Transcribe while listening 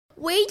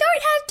We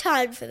don't have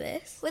time for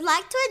this. We'd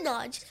like to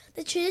acknowledge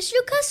the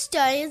traditional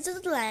custodians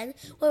of the land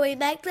where we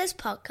make this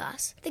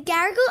podcast, the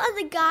Garigal and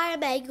the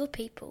Garamangal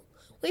people.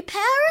 We pay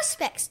our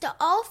respects to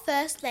all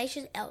First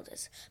Nation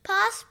elders,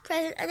 past,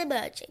 present and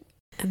emerging.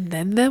 And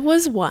then there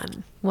was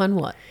one. One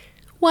what?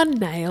 One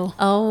nail.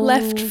 Oh.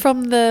 Left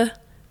from the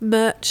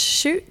merch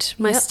shoot,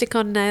 my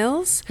stick-on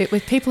nails.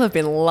 Which people have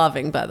been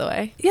loving, by the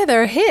way. Yeah,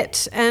 they're a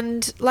hit.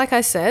 And like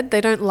I said,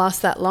 they don't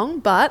last that long,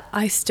 but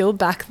I still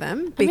back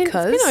them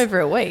because... it's been over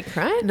a week,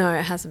 right? No,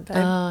 it hasn't, babe.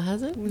 Oh,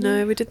 has it?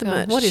 No, we did the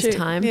merch What shoot. is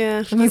time?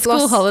 Yeah. I'm in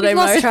school holiday you've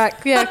mode. lost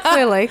track. Yeah,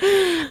 clearly.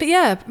 But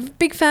yeah,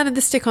 big fan of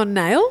the stick-on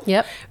nail.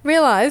 Yep.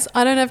 Realise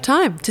I don't have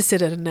time to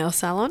sit at a nail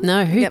salon.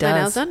 No, who get my does?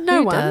 nails done. No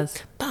Who one.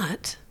 does?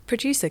 But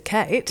producer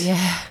Kate...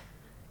 Yeah.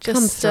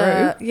 Just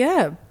Come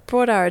through.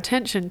 Brought our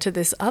attention to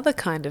this other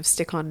kind of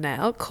stick-on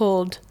nail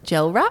called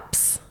Gel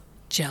wraps?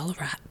 gel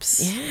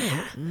wraps.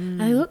 Yeah.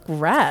 They look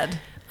rad.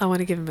 I want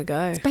to give them a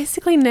go.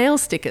 Basically nail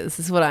stickers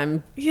is what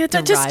I'm That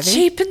deriving. just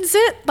cheapens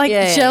it. Like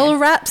Yeah. gel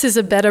wraps is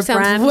a better Sounds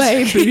brand.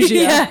 way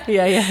bougier.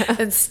 yeah.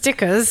 Than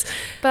stickers.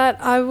 But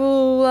I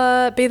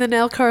will be the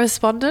nail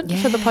correspondent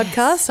for the Yes,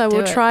 podcast. I will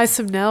do it. try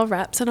some nail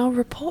wraps and I'll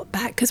report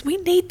back because we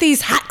need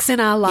these hacks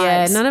in our Yeah,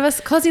 lives. none of us,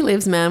 cozzy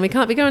lives, man. We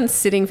can't be going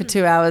sitting for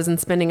 2 hours and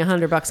spending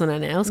 $100 on our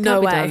nails. Can't No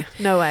be way. done.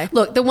 No way.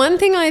 Look, the one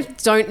thing I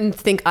don't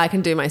think I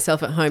can do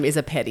myself at home is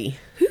a pedi.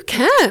 Who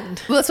can?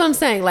 Well, that's what I'm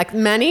saying. Like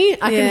mani,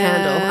 I can Yeah.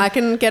 handle. I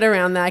can get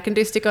around that. I can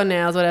do stick-on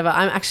nails, whatever.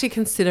 I'm actually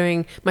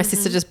considering, my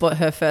sister just bought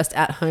her first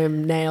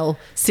at-home nail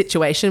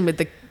situation with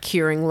the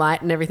curing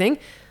light and everything.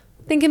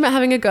 Thinking about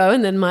having a go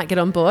and then might get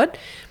on board.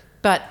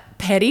 But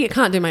pedi, I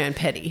can't do my own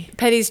pedi.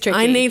 Pedi's tricky.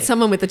 I need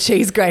someone with a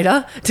cheese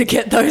grater to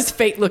get those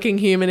feet looking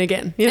human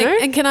again, you know?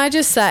 And can I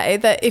just say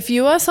that if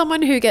you are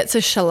someone who gets a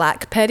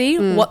shellac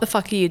pedi, what the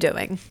fuck are you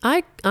doing?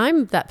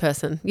 I'm that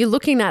person. You're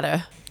looking at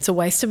her. It's a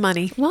waste of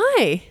money.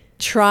 Why?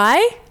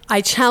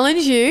 I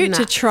challenge you Nah.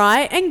 to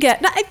try and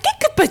get...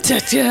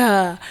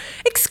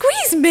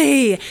 Excuse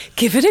me.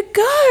 Give it a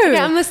go.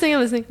 Yeah, I'm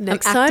listening.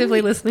 Next I'm time,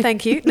 actively listening.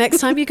 Thank you. Next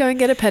time you go and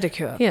get a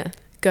pedicure. Yeah.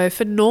 Go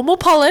for normal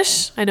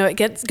polish. I know it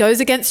goes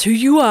against who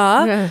you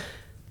are, Yeah.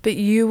 but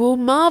you will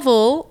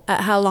marvel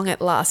at how long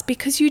it lasts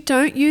because you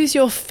don't use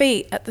your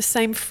feet at the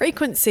same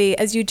frequency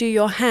as you do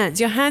your hands.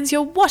 Your hands,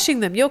 you're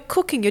washing them, you're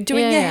cooking, you're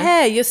doing your Yeah.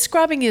 hair, you're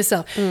scrubbing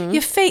yourself.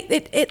 Your feet,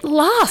 it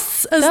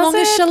lasts as Does long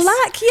as it?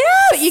 shellac.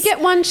 Yes. But you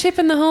get one chip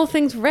and the whole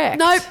thing's wrecked.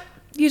 Nope.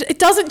 It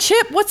doesn't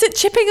chip. What's it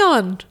chipping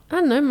on? I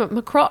don't know, my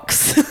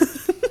Crocs.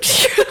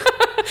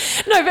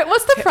 No, but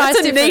what's the price That's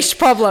a difference? niche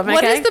problem,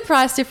 What okay? is the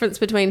price difference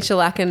between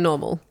shellac and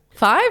normal?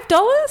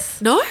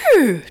 $5? No,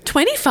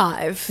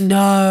 25.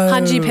 No.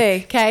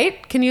 100p.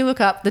 Kate, can you look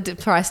up the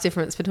price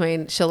difference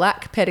between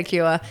shellac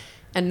pedicure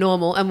and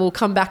normal, and we'll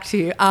come back to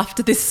you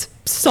after this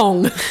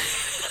song.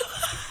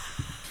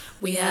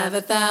 We have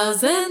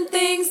 1,000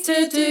 things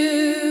to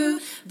do,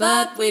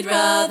 but we'd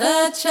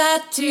rather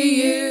chat to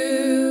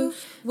you.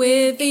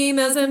 With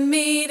emails and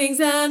meetings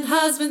and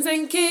husbands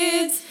and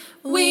kids,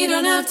 we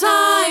don't have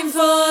time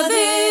for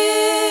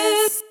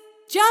this.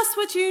 Just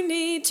what you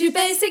need, two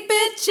basic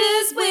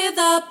bitches with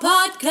a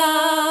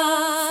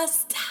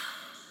podcast.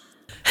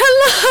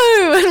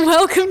 Hello and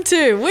welcome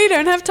to We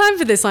Don't Have Time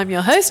for This. I'm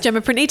your host,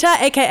 Gemma Pranita,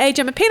 aka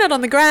Gemma Peanut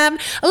on the gram,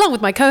 along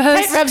with my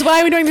co-host. Hey, Revz,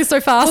 why are we doing this so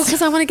fast?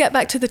 Because I want to get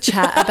back to the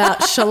chat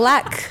about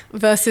shellac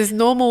versus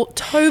normal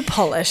toe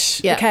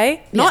polish. Yeah.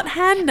 Okay? Not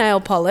hand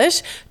nail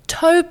polish,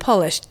 toe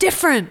polish.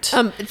 Different.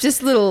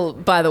 Just little,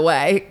 by the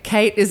way,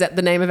 Kate is at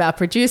the name of our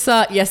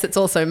producer. Yes, it's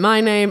also my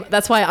name.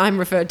 That's why I'm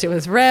referred to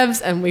as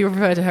Revz and we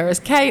refer to her as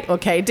Kate or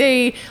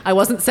KD. I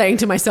wasn't saying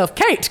to myself,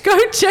 Kate, go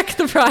check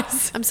the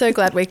price. I'm so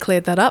glad we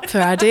cleared that up for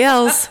our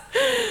DLs.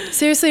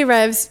 Seriously,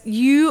 Revz,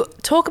 you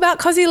talk about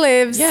cozzy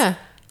lives. Yeah.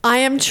 I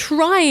am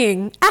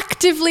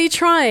actively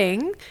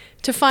trying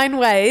to find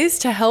ways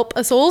to help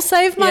us all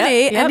save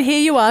money. Yep. And here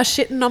you are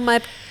shitting on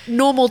my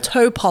normal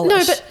toe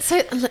polish. No, but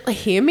so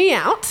hear me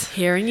out.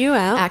 Hearing you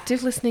out.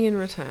 Active listening in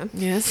return.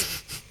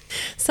 Yes.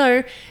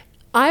 So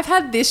I've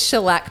had this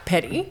shellac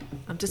pedi.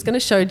 I'm just going to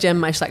show Jem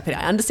my shellac pedi.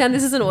 I understand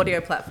this is an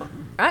audio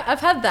platform, right?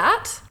 I've had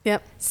that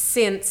Yep.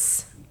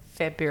 since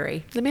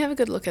February. Let me have a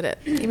good look at it.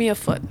 Give me your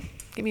foot.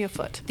 Give me your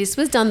foot. This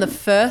was done the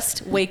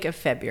first week of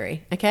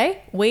February,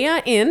 okay? We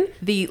are in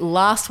the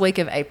last week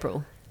of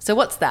April. So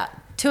what's that?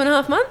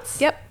 2.5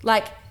 months? Yep.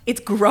 Like, it's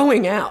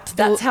growing out.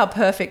 That's how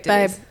perfect it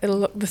Babe, is. it'll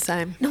look the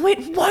same. No, it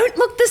won't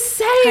look the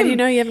same. How do you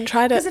know you haven't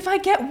tried Because it? if I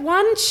get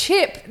one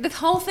chip, the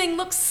whole thing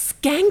looks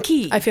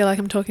skanky. I feel like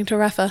I'm talking to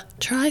Raffa.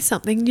 Try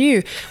something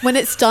new. When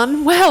it's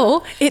done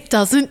well, it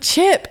doesn't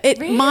chip.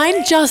 Really?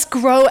 Mine just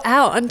grow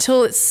out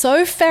until it's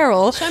so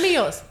feral. Show me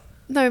yours.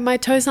 No, my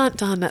toes aren't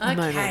done at the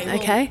moment, well-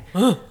 okay?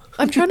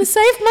 I'm trying to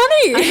save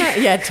money.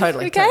 Yeah,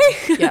 totally. Okay?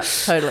 Totally. Yeah,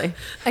 totally.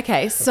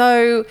 Okay,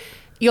 so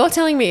you're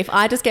telling me if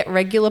I just get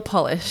regular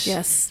polish,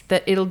 Yes.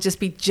 that it'll just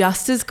be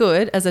just as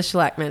good as a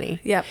shellac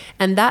mani. Yep.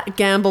 And that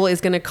gamble is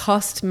going to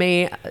cost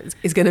me,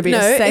 is going to be No,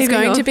 a saving. it's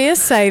going to be a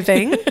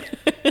saving.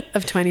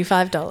 of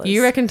 $25.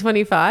 You reckon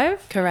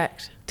 25?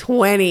 Correct.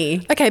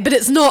 20. Okay, but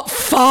it's not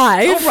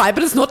 5. All right,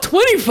 but it's not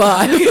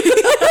 25.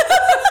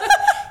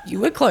 You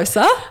were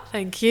closer.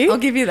 Thank you. I'll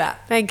give you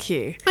that. Thank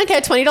you.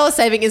 Okay, $20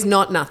 saving is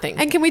not nothing.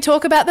 And can we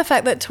talk about the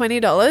fact that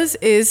 $20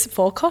 is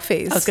 4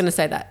 coffees? I was going to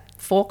say that.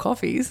 4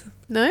 coffees.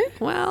 No?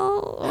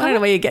 Well, I don't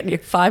know where you're getting your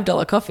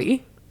 $5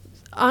 coffee.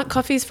 Aren't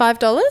coffees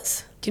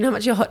 $5? Do you know how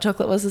much your hot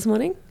chocolate was this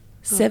morning?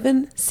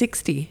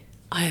 $7.60.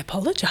 I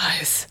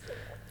apologise.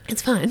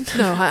 It's fine.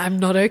 No, I'm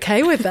not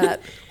okay with that.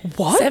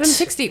 What?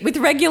 $7.60 with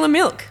regular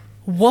milk.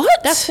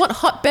 What? That's what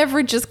hot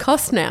beverages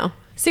cost now.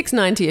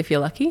 $6.90 if you're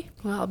lucky.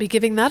 Well, I'll be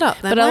giving that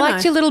up then. But I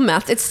liked your little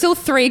math. It's still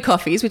 3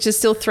 coffees, which is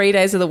still 3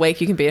 days of the week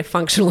you can be a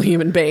functional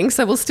human being.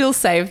 So we'll still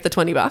save the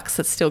 $20.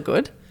 That's still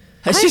good.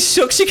 She's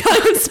shook. She can't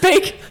even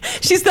speak.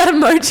 She's that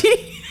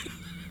emoji.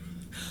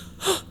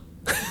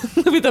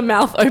 With the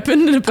mouth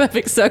open and a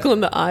perfect circle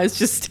and the eyes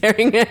just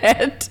staring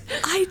ahead.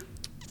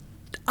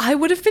 I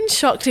would have been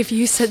shocked if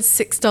you said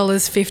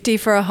 $6.50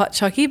 for a hot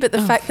chockey, but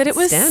the fact that it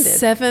was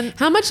standard. $7.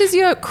 How much is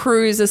your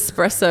Cruise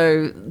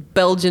espresso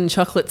Belgian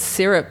chocolate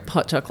syrup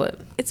hot chocolate?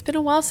 It's been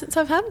a while since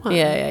I've had one.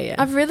 Yeah.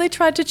 I've really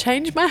tried to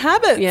change my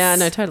habits. Yeah,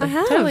 no, totally. I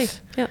have. Totally.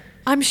 Yeah.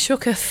 I'm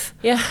shooketh.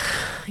 Yeah.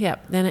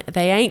 Then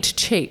they ain't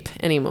cheap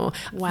anymore.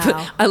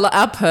 Wow.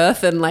 Our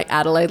Perth and like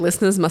Adelaide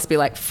listeners must be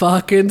like,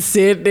 fucking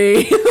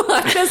Sydney.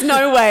 Like, there's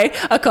no way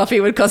a coffee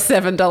would cost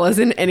 $7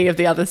 in any of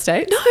the other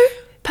states. No,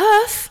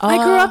 Perth.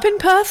 I grew up in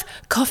Perth.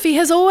 Coffee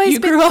has always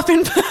been... You grew up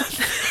in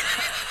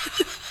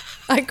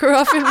Perth. I grew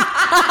up in...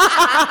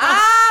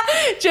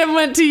 Jem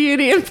went to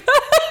uni in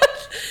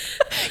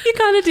Perth. You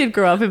kind of did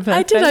grow up in Perth.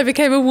 I did. I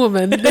became a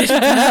woman.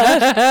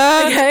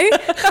 Okay.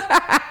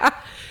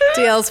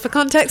 DLs for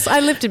context, I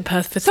lived in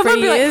Perth for 3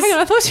 years. Like, hang on,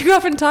 I thought you grew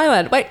up in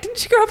Thailand. Wait,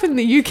 didn't you grow up in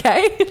the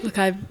UK? Look,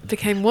 I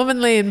became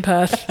womanly in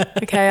Perth.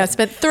 Okay, I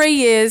spent 3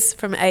 years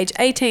from age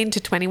 18 to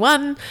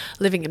 21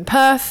 living in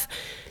Perth.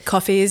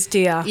 Coffee is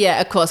dear.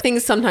 Yeah, of course.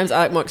 Things sometimes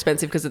are more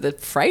expensive because of the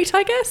freight,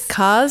 I guess.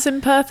 Cars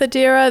in Perth are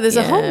dearer. There's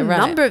a whole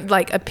number of,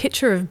 like, a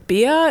pitcher of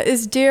beer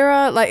is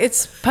dearer. Like,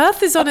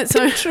 Perth is on its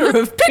own. Picture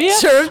of beer.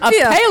 A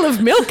pail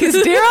of milk is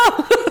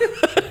dearer.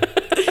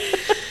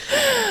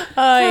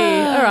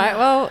 All right.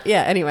 Well,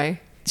 yeah. Anyway,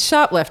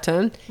 sharp left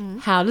turn.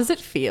 How does it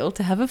feel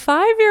to have a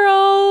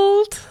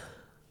 5-year-old?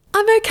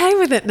 I'm okay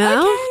with it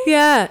now. Okay.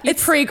 Yeah.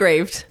 It's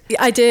pre-grieved.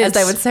 I did. As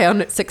they would say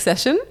on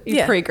Succession.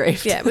 You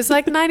pre-grieved. Yeah. It was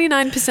like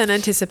 99%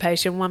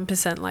 anticipation,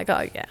 1% like,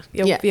 oh,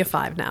 yeah, you're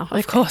 5 now.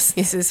 Of course.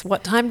 This is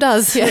what time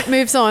does. Yeah. It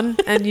moves on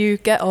and you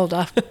get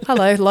older.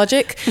 Hello,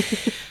 logic.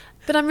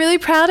 But I'm really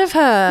proud of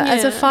her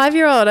as a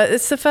 5-year-old.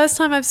 It's the first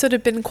time I've sort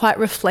of been quite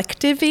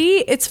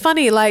reflective-y. It's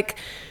funny, like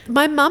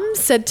my mum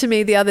said to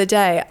me the other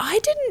day, I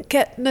didn't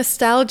get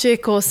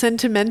nostalgic or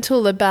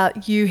sentimental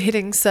about you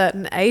hitting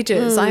certain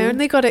ages. I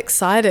only got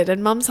excited.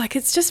 And mum's like,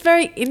 it's just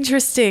very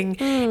interesting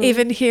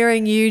even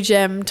hearing you,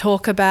 Jem,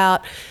 talk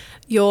about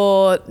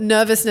your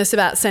nervousness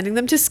about sending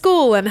them to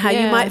school and how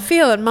you might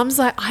feel. And mum's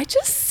like, I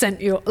just sent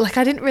you, like,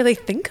 I didn't really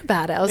think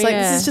about it. I was like,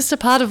 this is just a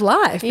part of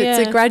life.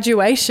 It's a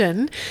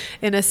graduation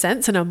in a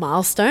sense and a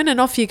milestone and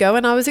off you go.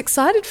 And I was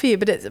excited for you.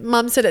 But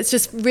mum said it's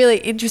just really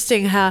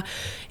interesting how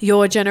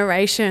your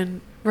generation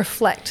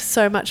reflect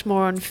so much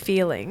more on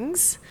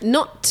feelings.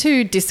 Not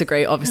to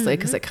disagree, obviously,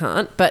 because it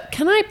can't, but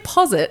can I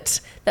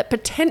posit that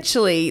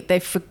potentially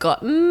they've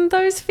forgotten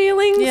those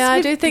feelings? Yeah, I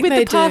do think with they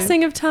the do.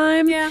 passing of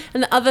time, Yeah.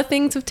 and the other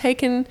things have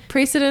taken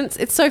precedence.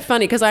 It's so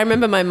funny because I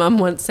remember my mum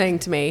once saying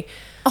to me,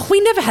 "Oh,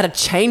 we never had a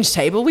change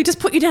table. We just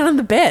put you down on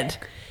the bed."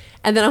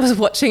 And then I was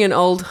watching an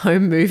old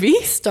home movie.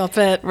 Stop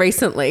it.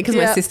 Recently, because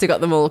my sister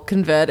got them all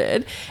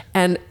converted.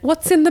 And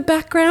what's in the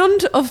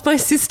background of my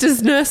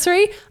sister's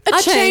nursery? A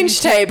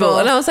change table.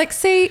 And I was like,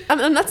 see,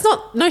 and that's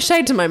no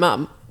shade to my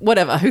mum.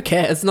 Whatever, who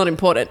cares? Not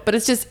important. But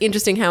it's just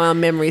interesting how our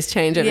memories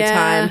change over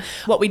time.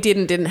 What we did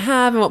and didn't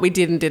have and what we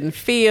did and didn't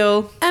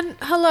feel. And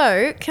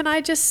hello, can I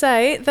just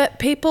say that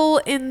people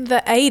in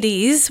the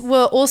 80s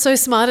were also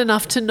smart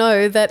enough to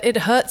know that it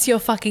hurts your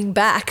fucking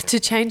back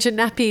to change a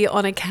nappy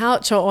on a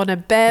couch or on a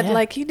bed. Yeah.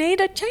 Like, you need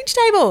a change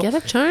table. Get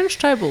a change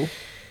table.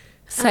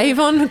 Save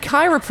on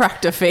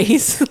chiropractor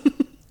fees.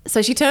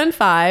 So she turned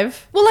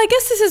 5. Well, I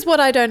guess this is what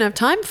I don't have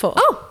time for.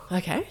 Oh,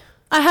 okay.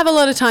 I have a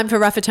lot of time for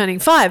Raffa turning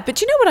 5, but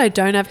do you know what I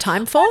don't have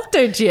time for? What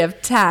don't you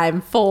have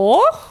time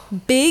for?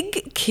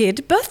 Big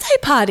kid birthday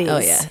parties. Oh,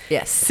 yeah.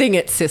 Yeah, sing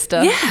it,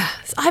 sister. Yeah,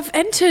 I've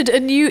entered a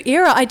new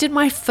era. I did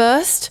my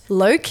first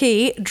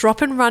low-key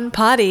drop and run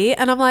party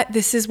and I'm like,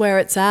 this is where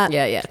it's at.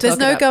 Yeah. There's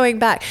no going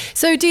back.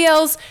 So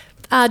DLs,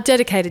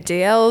 dedicated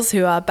DLs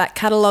who are back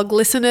catalogue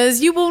listeners,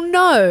 you will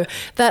know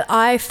that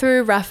I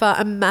threw Raffa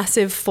a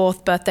massive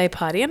 4th birthday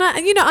party. And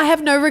I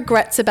have no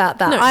regrets about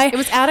that. No, it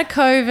was out of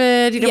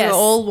COVID. We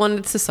all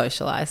wanted to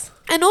socialise.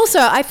 And also,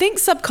 I think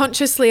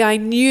subconsciously I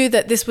knew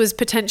that this was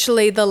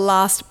potentially the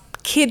last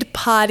kid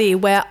party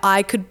where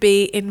I could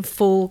be in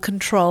full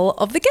control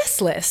of the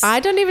guest list. I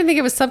don't even think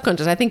it was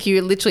subconscious. I think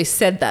you literally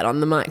said that on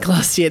the mic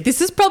last year.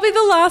 This is probably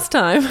the last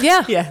time.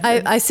 Yeah.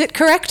 I sit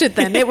corrected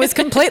then. It was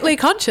completely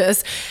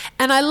conscious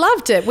and I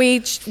loved it.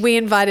 We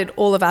invited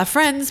all of our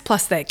friends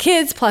plus their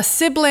kids plus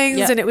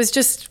siblings and it was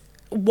just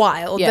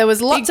wild. There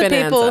was lots of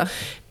people.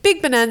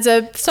 Big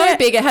bonanza. So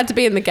big it had to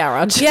be in the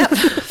garage. Yep.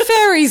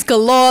 Fairies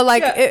galore.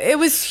 Like it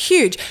was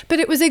huge, but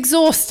it was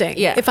exhausting,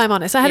 if I'm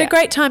honest. I had a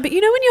great time, but you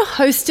know when you're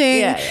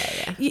hosting,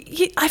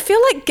 I feel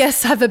like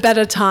guests have a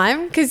better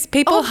time because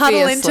people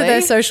huddle into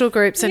their social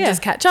groups and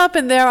just catch up,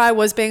 and there I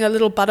was being a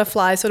little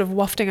butterfly sort of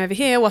wafting over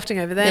here, wafting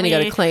over there. Then you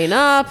got to clean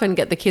up and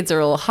get the kids are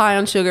all high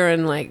on sugar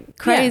and like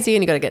crazy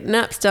and you got to get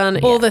naps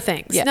done. All the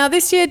things. Now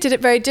this year did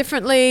it very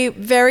differently,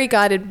 very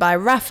guided by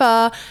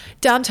Raffa,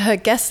 down to her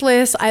guest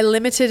list. I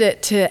limited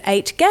it to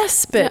 8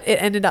 guests, but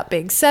it ended up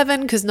being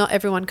 7 because not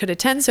everyone could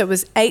attend. So it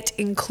was 8,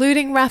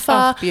 including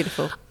Raffa. Oh,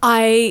 beautiful.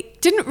 I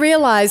didn't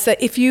realize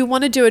that if you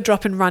want to do a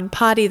drop and run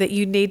party that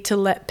you need to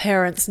let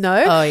parents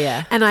know. Oh,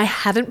 yeah. And I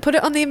hadn't put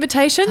it on the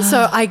invitation.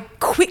 So I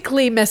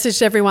quickly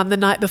messaged everyone the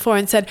night before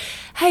and said,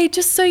 hey,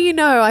 just so you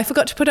know, I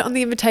forgot to put it on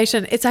the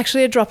invitation. It's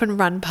actually a drop and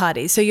run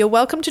party. So you're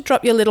welcome to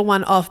drop your little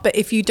one off. But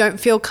if you don't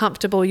feel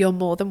comfortable, you're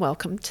more than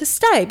welcome to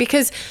stay.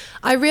 Because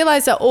I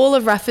realized that all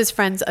of Raffa's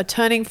friends are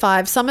turning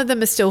 5. Some of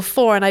them are still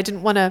 4 and I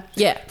didn't want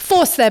to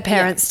force their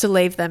parents to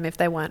leave them if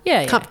they weren't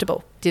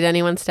comfortable. Did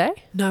anyone stay?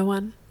 No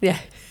one. Yeah.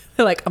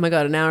 They're like, oh my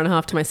God, an hour and a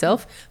half to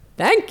myself.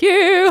 Thank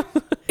you.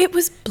 It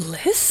was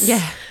bliss.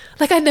 Yeah.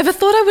 Like I never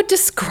thought I would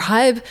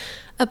describe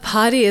a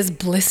party as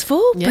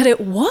blissful, but it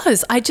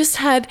was. I just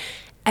had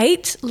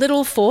 8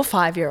 little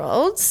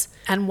 4-5-year-olds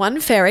and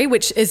 1 fairy,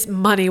 which is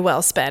money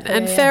well spent.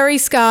 And Fairy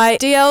Sky,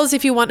 DLs,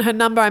 if you want her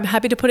number, I'm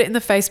happy to put it in the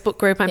Facebook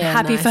group. I'm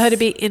happy for her to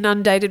be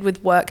inundated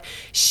with work.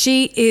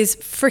 She is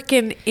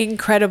freaking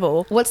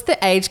incredible. What's the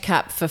age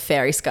cap for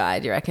Fairy Sky,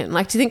 do you reckon?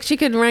 Like, do you think she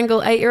could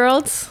wrangle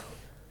 8-year-olds?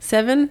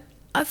 7?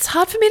 It's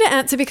hard for me to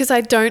answer because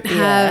I don't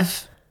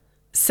have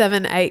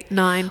 7, 8,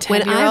 9, 10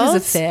 When year I olds.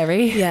 was a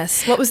fairy.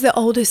 Yes. What was the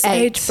oldest 8.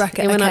 age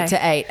bracket? It went up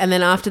to 8. And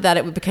then after that,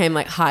 it became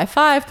like high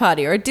 5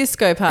 party or a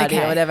disco party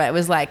or whatever. It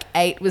was like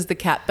 8 was the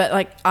cap. But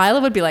like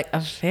Isla would be like,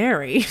 a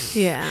fairy?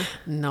 Yeah.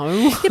 No.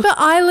 Yeah, but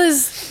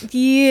Isla's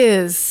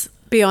years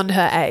beyond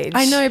her age.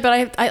 I know,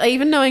 but I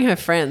even knowing her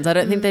friends, I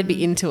don't think they'd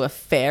be into a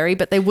fairy,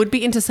 but they would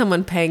be into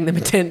someone paying them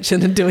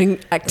attention and doing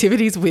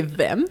activities with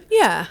them.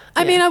 Yeah.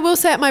 I mean, I will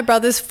say at my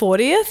brother's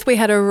 40th, we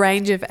had a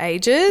range of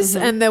ages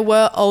and there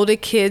were older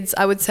kids.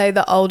 I would say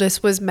the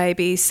oldest was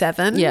maybe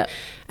 7. Yeah.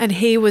 And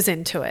he was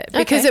into it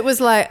because it was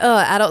like, oh,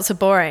 adults are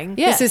boring.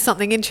 Yeah. This is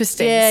something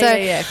interesting.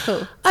 Yeah,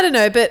 cool. I don't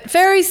know, but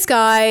Fairy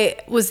Sky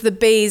was the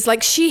bees.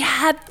 Like she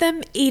had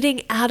them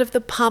eating out of the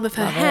palm of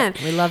her hand.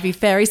 We love you,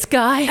 Fairy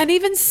Sky. And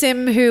even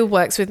Sim, who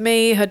works with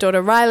me, her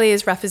daughter Riley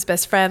is Raffa's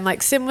best friend.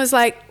 Like Sim was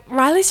like,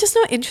 Riley's just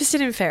not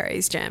interested in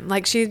fairies, Jem.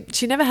 Like she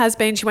never has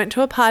been. She went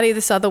to a party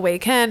this other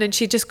weekend and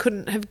she just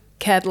couldn't have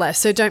cared less.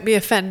 So don't be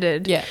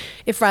offended. Yeah.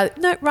 If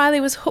Riley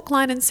was hook,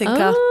 line and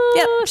sinker. Oh,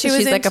 yep.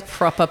 She's like a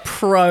proper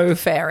pro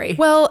fairy.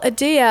 Well, a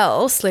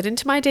DL slid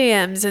into my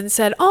DMs and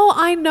said, oh,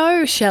 I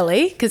know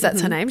Shelley, because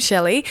that's her name,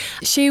 Shelley.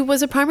 She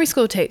was a primary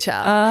school teacher.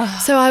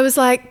 So I was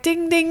like,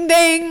 ding, ding,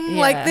 ding.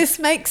 Like this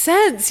makes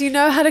sense. You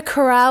know how to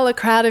corral a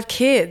crowd of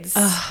kids.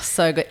 Oh,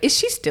 so good. Is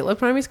she still a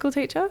primary school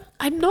teacher?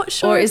 I'm not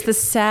sure. Or is the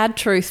sad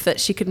truth that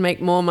she could make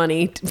more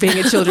money being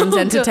a children's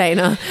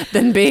entertainer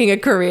than being a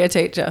career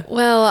teacher?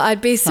 Well,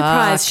 I'd be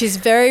surprised. She's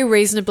very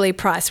reasonably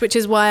priced, which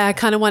is why I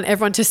kind of want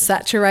everyone to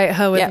saturate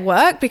her with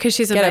work because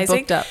she's amazing. Get her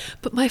booked up.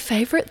 But my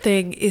favorite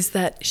thing is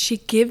that she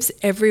gives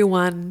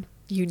everyone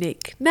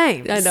unique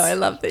names. I know, I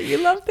love that you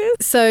love this.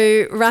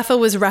 So Raffa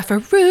was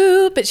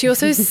Raffa-roo, but she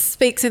also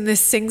speaks in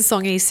this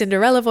sing-songy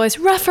Cinderella voice,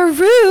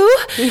 Raffa-roo,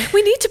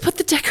 we need to put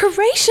the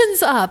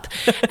decorations up.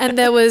 And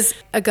there was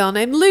a girl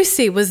named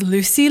Lucy, was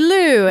Lucy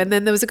Lou. And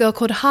then there was a girl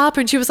called Harper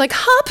and she was like,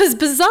 Harper's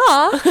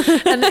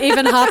Bazaar. And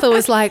even Harper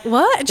was like,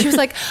 what? And she was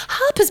like,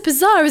 Harper's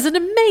Bazaar is an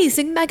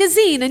amazing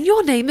magazine and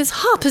your name is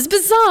Harper's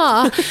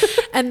Bazaar.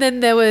 And then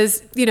there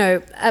was, you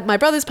know, at my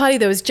brother's party,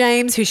 there was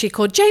James, who she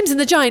called James and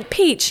the Giant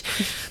Peach.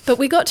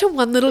 But we got to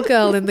one little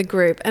girl in the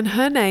group and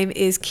her name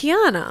is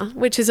Kiana,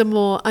 which is a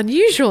more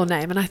unusual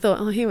name. And I thought,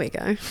 oh, here we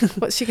go.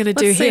 What's she going to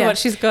do Let's see here? what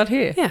she's got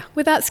here. Yeah,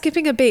 without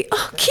skipping a beat.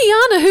 Oh,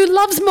 Kiana, who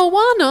loves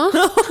Moana.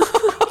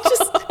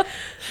 Just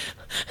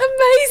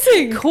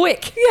amazing.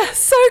 Quick. Yeah,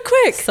 so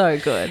quick. So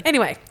good.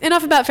 Anyway,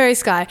 enough about Fairy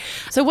Sky.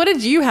 So what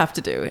did you have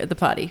to do at the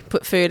party?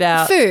 Put food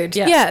out? Food,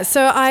 yeah.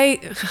 So I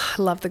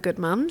love the good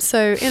mum.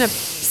 So in a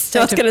state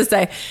I was going to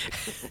say,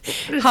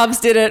 Hubs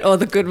did it or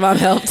the good mum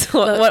helped.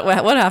 What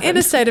happened? In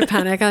a state of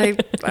panic,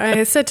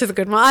 I said to the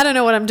good mum, I don't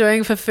know what I'm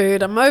doing for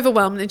food. I'm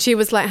overwhelmed. And she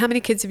was like, how many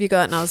kids have you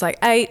got? And I was like,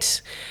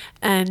 8.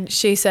 And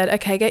she said,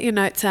 okay, get your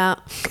notes out.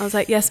 I was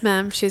like, yes,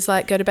 ma'am. She's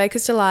like, go to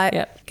Baker's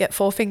Delight, get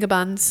 4 finger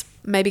buns,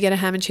 maybe get a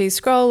ham and cheese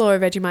scroll or a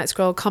Vegemite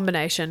scroll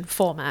combination,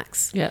 4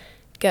 max. Yeah.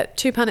 Get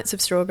 2 punnets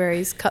of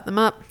strawberries, cut them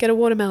up, get a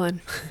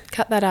watermelon,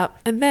 cut that up.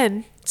 And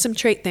then some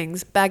treat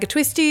things, bag of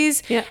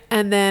twisties,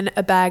 and then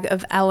a bag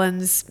of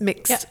Allen's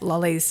mixed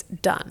lollies.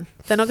 Done.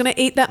 They're not going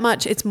to eat that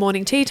much. It's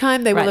morning tea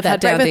time. They will have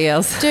had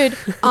breakfast. Dude,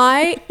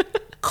 I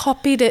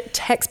copied it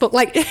textbook.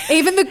 Like,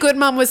 even the good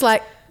mum was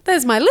like,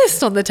 there's my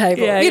list on the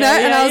table, and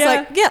I was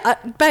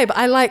like, babe,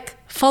 I like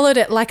followed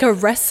it like a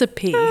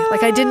recipe.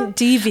 Like, I didn't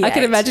deviate. I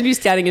can imagine you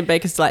standing in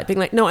Baker's Delight being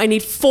like, no, I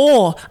need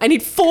 4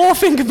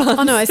 finger buns.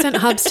 Oh no, I sent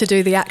Hubs to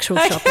do the actual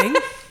shopping.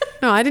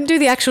 No, I didn't do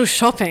the actual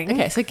shopping.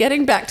 Okay, so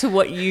getting back to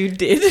what you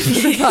did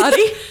for the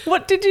party,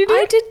 what did you do?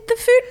 I did the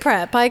food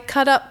prep. I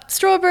cut up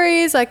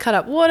strawberries, I cut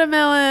up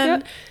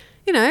watermelon,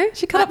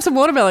 She cut up some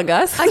watermelon,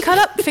 guys. I cut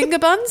up finger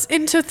buns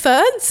into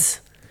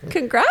thirds.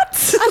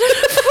 Congrats. I don't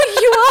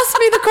know. You asked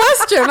me the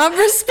question. I'm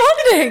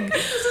responding.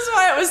 This is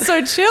why it was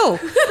so chill.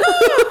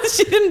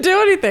 She didn't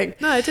do anything.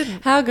 No, I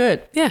didn't. How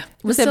good? Yeah.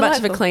 Was there much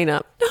of a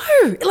cleanup?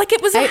 No. Like,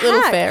 it was 8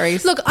 little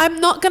fairies. Look,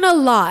 I'm not going to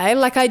lie.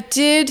 Like, I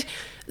did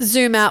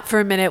zoom out for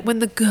a minute when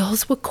the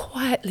girls were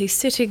quietly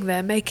sitting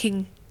there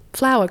making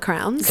flower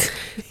crowns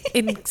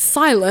in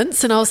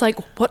silence. And I was like,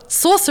 what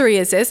sorcery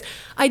is this?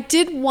 I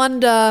did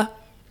wonder...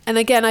 And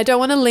again, I don't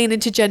want to lean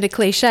into gender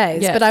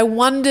cliches, but I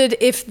wondered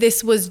if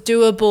this was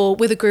doable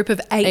with a group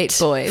of 8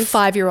 boys,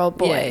 5-year-old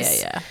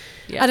boys. Yeah.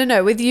 I don't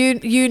know. With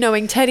you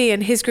knowing Teddy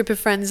and his group of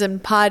friends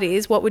and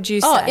parties, what would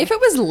you say? Oh, if it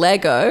was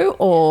Lego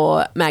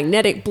or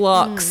magnetic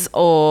blocks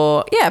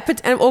or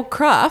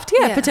craft,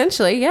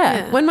 potentially.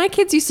 When my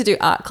kids used to do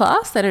art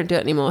class, they don't do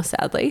it anymore,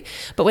 sadly.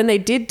 But when they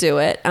did do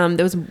it,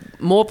 there was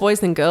more boys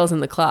than girls in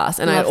the class,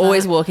 and I'd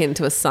always walk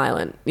into a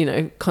silent,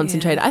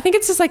 concentrated. I think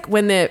it's just like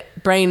when their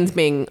brain's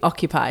being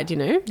occupied,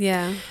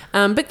 Yeah.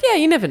 But yeah,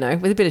 you never know.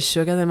 With a bit of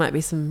sugar, there might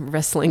be some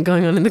wrestling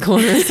going on in the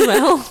corner as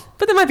well.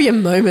 But there might be a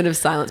moment of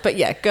silence. But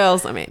yeah,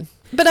 girls, I mean.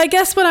 But I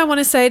guess what I want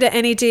to say to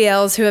any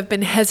DLs who have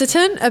been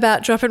hesitant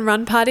about drop and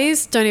run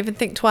parties, don't even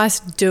think twice,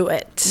 do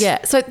it.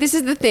 Yeah. So this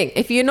is the thing.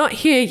 If you're not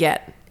here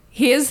yet,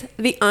 here's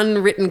the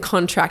unwritten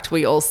contract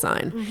we all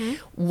sign.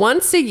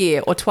 Once a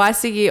year or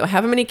twice a year or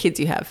however many kids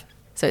you have.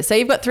 So say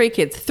you've got 3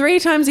 kids, 3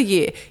 times a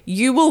year,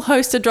 you will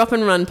host a drop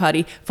and run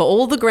party for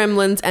all the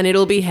gremlins, and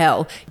it'll be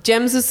hell.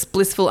 Gems is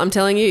blissful. I'm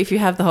telling you, if you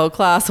have the whole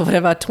class or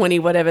whatever, 20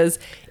 whatevers,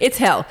 it's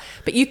hell.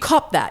 But you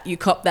cop that. You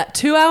cop that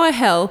 2-hour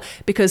hell,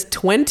 because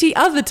 20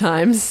 other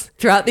times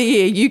throughout the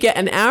year, you get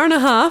an hour and a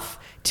half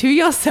to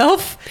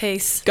yourself.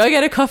 Peace. Go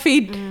get a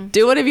coffee,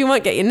 do whatever you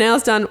want, get your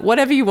nails done,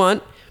 whatever you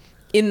want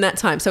in that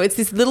time. So it's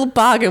this little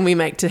bargain we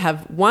make to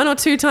have 1 or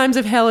 2 times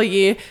of hell a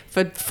year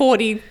for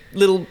 40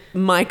 little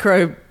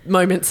micro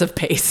moments of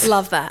peace.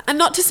 Love that. And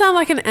not to sound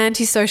like an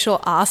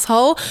antisocial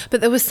asshole, but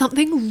there was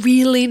something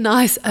really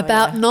nice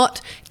about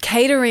not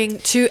catering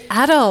to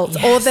adults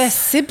or their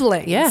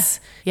siblings.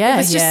 Yeah, it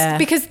was just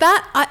because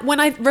when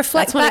I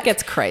reflect that's when back, it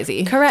gets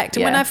crazy. Correct.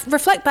 And when I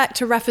reflect back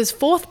to Raffa's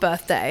 4th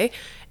birthday,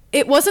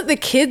 it wasn't the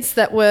kids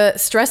that were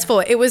stressful.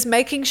 It was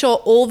making sure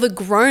all the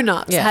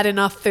grown-ups had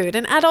enough food.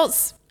 And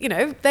adults,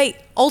 they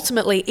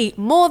ultimately eat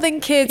more than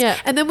kids. Yeah.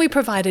 And then we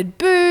provided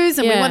booze,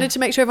 and we wanted to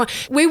make sure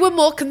we were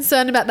more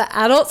concerned about the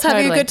adults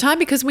having a good time,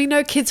 because we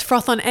know kids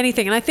froth on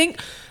anything. And I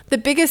think the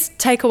biggest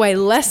takeaway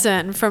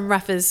lesson from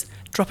Raffa's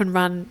drop and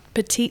run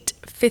petite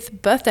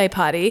 5th birthday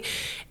party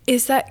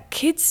is that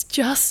kids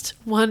just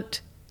want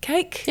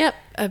cake. Yep.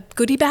 A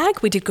goodie bag.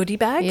 We did goodie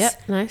bags.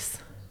 Yep. Nice.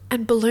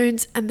 And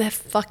balloons, and they're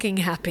fucking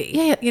happy.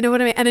 Yeah, you know what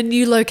I mean? And a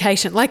new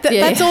location. Like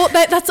that's all.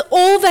 That's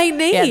all they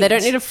need. Yeah, they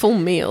don't need a full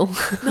meal.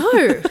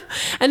 No.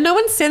 And no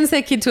one sends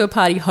their kid to a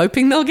party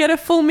hoping they'll get a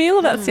full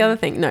meal. That's the other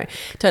thing. No,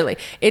 totally.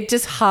 It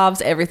just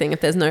halves everything if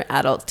there's no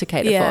adults to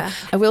cater for.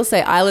 I will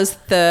say, Isla's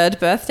 3rd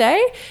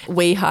birthday,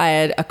 we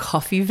hired a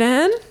coffee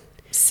van.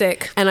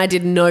 Sick. And I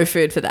did no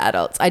food for the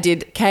adults. I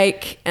did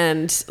cake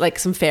and like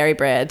some fairy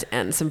bread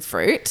and some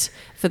fruit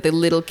for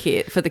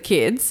the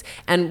kids,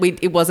 and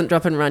it wasn't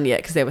drop and run yet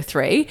because there were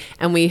 3,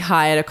 and we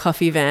hired a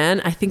coffee van.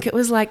 I think it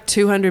was like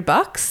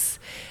 $200,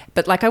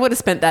 but like I would have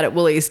spent that at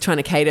Woolies trying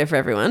to cater for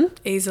everyone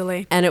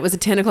easily. And it was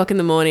at 10 o'clock in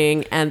the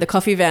morning, and the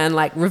coffee van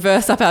like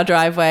reversed up our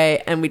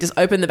driveway, and we just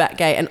opened the back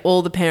gate, and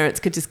all the parents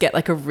could just get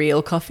like a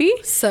real coffee.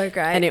 So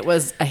great. And it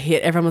was a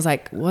hit. Everyone was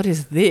like, what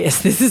is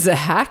this? This is a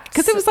hack?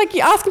 Because it was like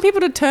you're asking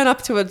people to turn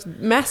up to a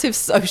massive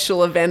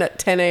social event at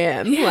 10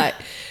 a.m.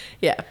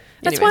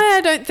 That's why I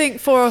don't think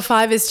 4 or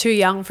 5 is too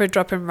young for a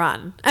drop and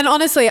run. And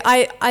honestly,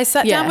 I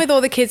sat down with all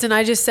the kids and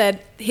I just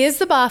said, here's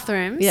the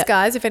bathrooms,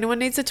 guys. If anyone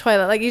needs a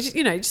toilet, like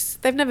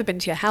they've never been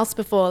to your house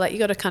before. Like you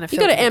got to kind of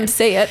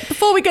MC it.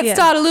 Before we get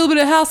started, a little bit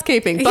of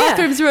housekeeping.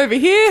 Bathrooms are over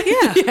here.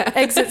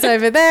 Exits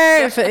over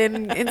there if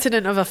in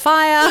incident of a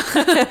fire.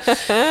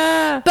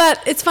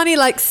 But it's funny,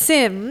 like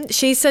Sim,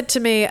 she said to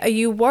me, are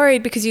you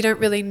worried because you don't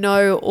really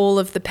know all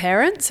of the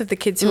parents of the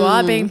kids who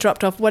are being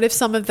dropped off? What if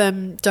some of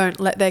them don't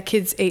let their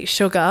kids eat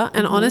sugar?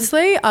 And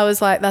honestly, I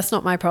was like, that's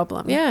not my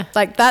problem. Yeah.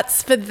 Like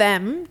that's for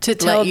them to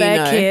tell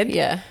their kid.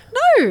 Yeah.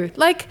 No,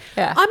 like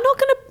I'm not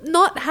going to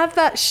not have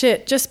that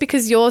shit just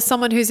because you're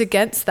someone who's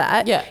against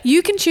that. Yeah.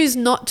 You can choose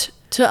not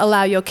to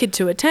allow your kid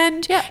to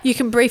attend. Yeah. You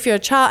can brief your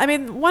child. I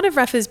mean, one of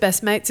Raffa's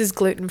best mates is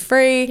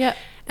gluten-free. Yeah.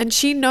 and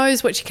she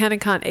knows what she can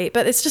and can't eat,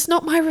 but it's just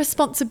not my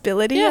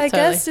responsibility, Yeah, I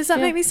totally. guess. Does that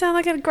Yeah. make me sound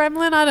like a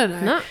gremlin? I don't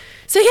know. No.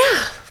 So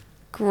yeah.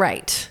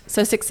 Great.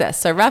 So success.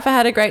 So Raffa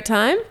had a great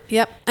time.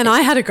 Yep. And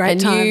I had a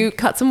great time. And you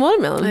cut some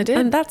watermelon. I did.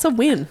 And that's a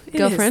win, It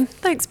girlfriend. is.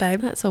 Thanks, babe.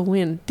 That's a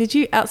win. Did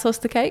you outsource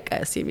the cake? I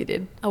assume you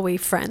did. Are we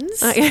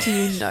friends? yeah. Do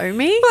you know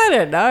me? I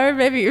don't know.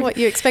 Maybe you... What,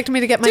 you expect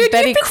me to get my Dude,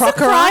 Betty you've been Crocker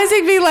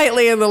surprising me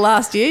lately in the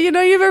last year. You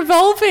know, you're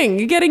evolving.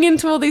 You're getting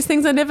into all these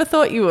things I never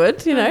thought you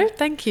would, you know.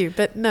 Thank you.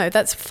 But no,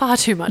 that's far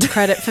too much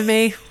credit for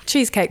me.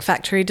 Cheesecake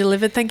Factory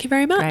delivered. Thank you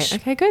very much.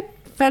 Great. Okay, good.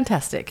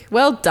 Fantastic.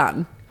 Well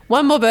done.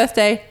 One more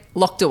birthday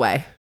locked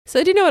away.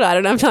 So do you know what I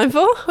don't have time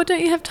for? What don't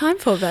you have time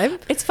for, babe?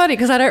 It's funny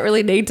because I don't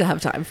really need to have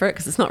time for it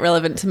because it's not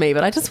relevant to me,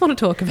 but I just want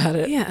to talk about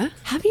it. Yeah.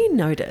 Have you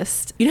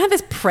noticed, you know how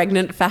this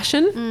pregnant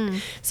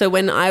fashion? So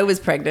when I was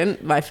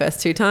pregnant, my first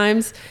 2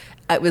 times,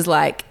 it was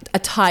like a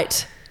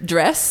tight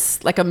dress,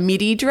 like a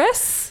midi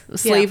dress,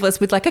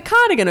 sleeveless with like a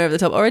cardigan over the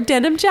top or a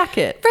denim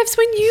jacket. Revz,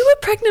 when you were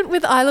pregnant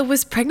with Isla,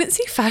 was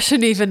pregnancy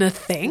fashion even a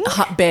thing?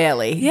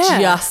 Barely. Yeah.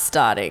 Just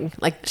starting.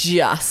 Like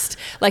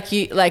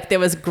there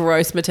was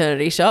gross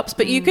maternity shops,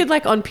 but you could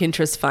like on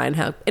Pinterest find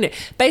how, anyway,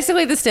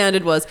 basically the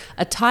standard was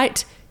a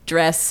tight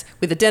dress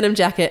with a denim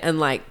jacket and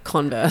like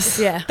Converse.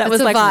 Yeah, that that's was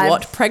a like vibe.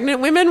 what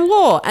pregnant women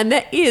wore. And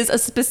there is a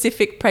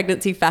specific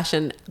pregnancy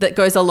fashion that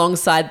goes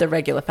alongside the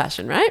regular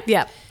fashion, right?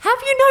 Yeah. Have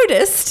you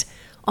noticed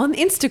on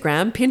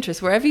Instagram,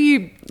 Pinterest, wherever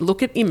you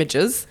look at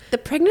images, the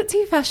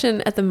pregnancy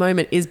fashion at the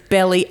moment is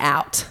belly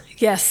out.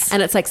 Yes.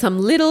 And it's like some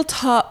little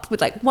top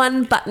with like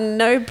one button,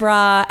 no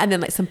bra, and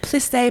then like some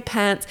plissé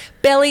pants,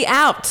 belly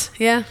out.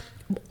 Yeah.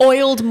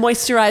 Oiled,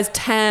 moisturized,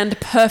 tanned,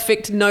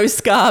 perfect, no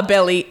scar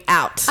belly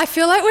out. I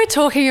feel like we're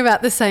talking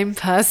about the same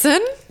person.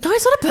 No,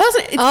 it's not a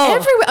person. It's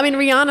everywhere. I mean,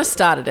 Rihanna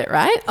started it,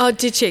 right? Oh,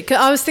 did she? 'Cause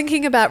I was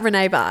thinking about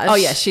Renee Barge. Oh,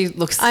 yeah. She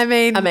looks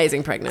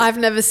amazing pregnant. I've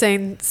never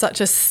seen such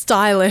a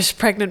stylish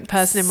pregnant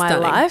person in my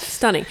life.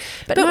 Stunning.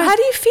 But how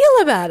do you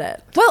feel about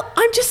it? Well,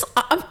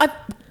 I'm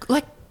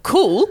like,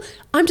 cool.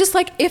 I'm just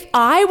like, if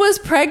I was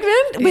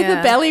pregnant with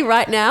a belly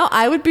right now,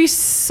 I would be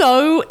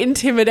so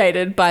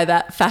intimidated by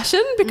that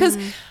fashion because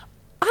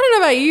I don't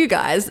know about you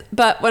guys,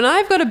 but when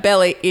I've got a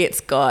belly, it's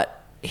got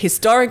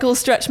historical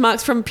stretch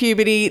marks from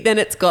puberty, then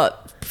it's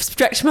got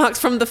stretch marks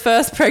from the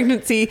first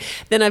pregnancy,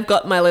 then I've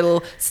got my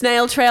little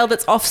snail trail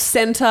that's off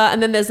center,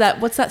 and then there's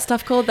that, what's that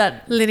stuff called?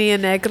 That Linea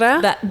negra.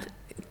 That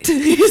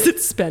is it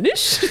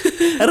Spanish?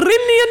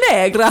 Linea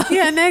negra.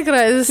 Yeah,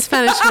 negra is a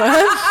Spanish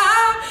word.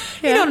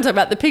 You know what I'm talking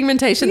about? The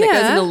pigmentation that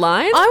goes in the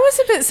line. I was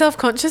a bit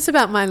self-conscious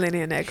about my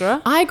linea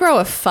negra. I grow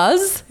a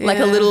fuzz, like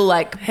a little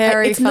like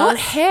hairy it's fuzz. not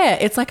hair,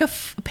 it's like a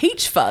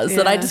peach fuzz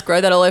that I just grow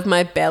that all over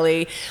my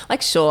belly.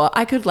 Like sure,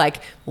 I could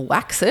like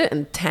wax it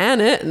and tan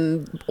it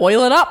and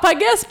oil it up, I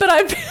guess, but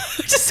I'm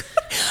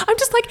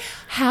just like,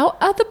 how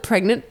are the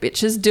pregnant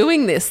bitches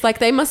doing this? Like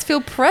they must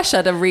feel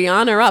pressure to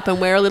Rihanna up and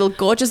wear a little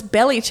gorgeous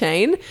belly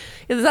chain.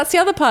 That's the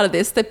other part of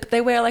this.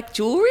 They wear like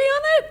jewelry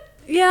on it.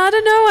 Yeah, I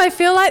don't know. I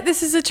feel like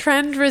this is a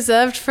trend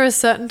reserved for a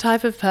certain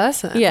type of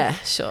person. Yeah,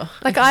 sure.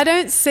 Like I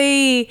don't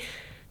see...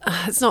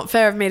 it's not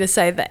fair of me to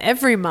say that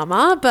every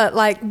mama, but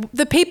like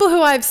the people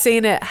who I've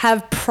seen it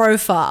have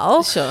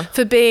profile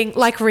for being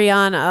like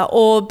Rihanna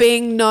or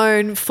being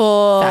known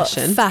for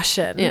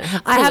fashion. Yeah,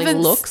 I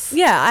haven't looks.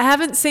 Yeah, I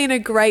haven't seen a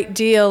great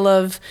deal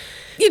of,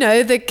 you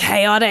know, the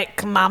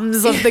chaotic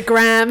mums of the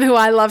gram who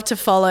I love to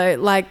follow,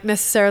 like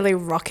necessarily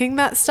rocking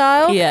that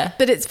style. Yeah.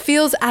 But it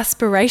feels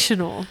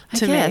aspirational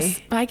to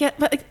me.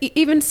 But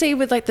even see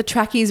with like the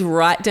trackies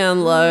right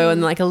down low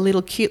and like a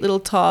little cute little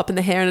top and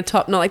the hair in a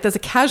top, not like there's a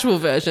casual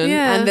version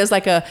and there's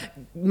like a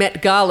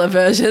Met Gala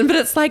version, but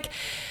it's like,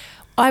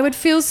 I would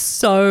feel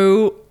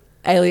so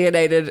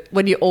alienated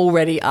when you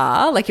already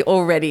are, like you're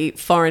already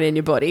foreign in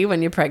your body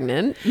when you're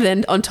pregnant.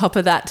 Then on top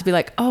of that to be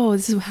like, oh,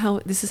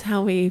 this is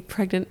how we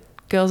pregnant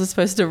girls are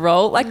supposed to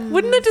roll. Like,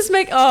 wouldn't it just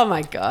make, oh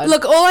my God.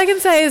 Look, all I can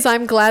say is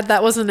I'm glad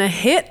that wasn't a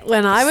hit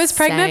when I was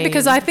pregnant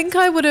because I think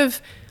I would have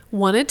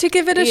wanted to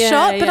give it a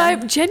shot, but I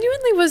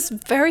genuinely was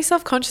very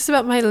self-conscious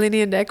about my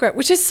linea negra,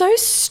 which is so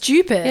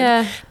stupid.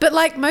 Yeah. But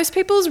like most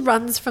people's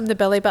runs from the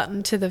belly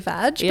button to the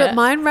vag, but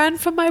mine ran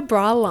from my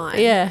bra line.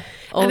 Yeah,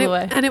 all the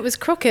way. And it was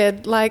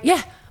crooked. Like,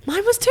 yeah,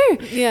 mine was too.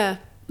 Yeah.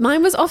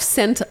 Mine was off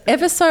center,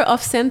 ever so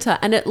off center.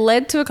 And it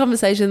led to a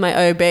conversation with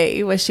my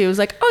OB where she was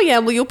like, oh yeah,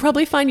 well, you'll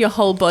probably find your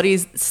whole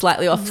body's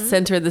slightly off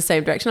center in the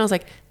same direction. I was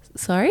like,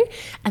 sorry.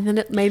 And then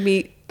it made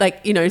me like,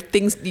 you know,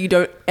 things you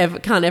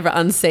can't ever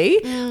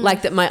unsee.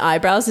 Like that my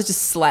eyebrows are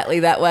just slightly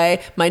that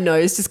way. My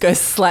nose just goes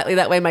slightly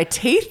that way. My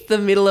teeth, the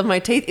middle of my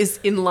teeth is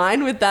in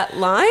line with that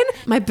line.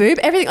 My boob,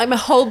 everything, like my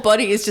whole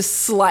body is just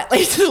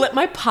slightly to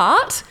my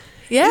part.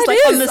 Yeah, it's it like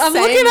is. on the I'm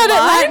same looking at it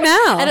right line.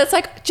 now. And it's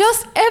like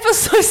just ever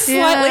so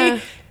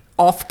slightly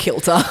off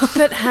kilter.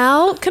 But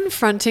how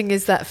confronting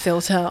is that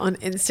filter on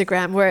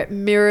Instagram where it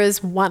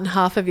mirrors one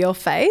half of your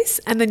face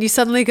and then you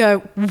suddenly go,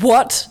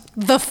 what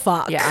the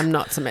fuck? Yeah, I'm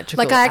not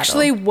symmetrical. Like I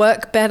actually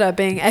work better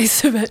being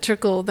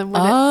asymmetrical than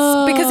when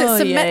it's because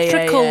it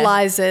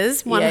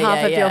symmetricalizes one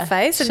half of your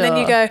face and then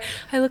you go,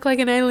 I look like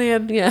an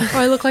alien, or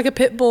I look like a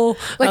pit bull.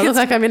 Like I look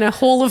like I'm in a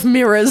hall of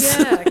mirrors.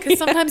 Yeah, because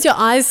sometimes your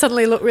eyes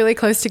suddenly look really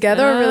close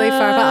together or really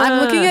far apart.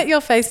 I'm looking at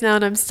your face now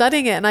and I'm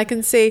studying it and I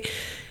can see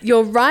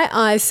your right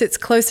eye sits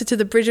closer to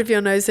the bridge of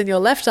your nose than your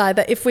left eye,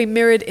 that if we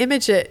mirrored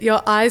image it,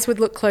 your eyes would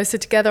look closer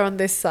together on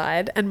this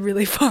side and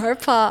really far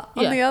apart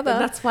on the other.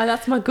 And that's why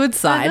that's my good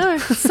side. I know.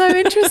 It's so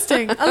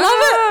interesting. I love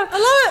it. I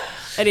love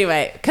it.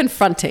 Anyway,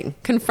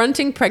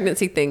 confronting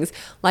pregnancy things,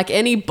 like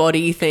any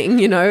body thing,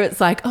 you know, it's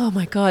like, oh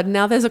my God,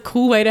 now there's a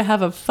cool way to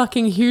have a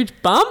fucking huge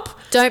bump.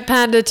 Don't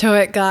pander to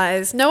it,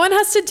 guys. No one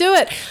has to do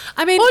it.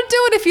 I mean, or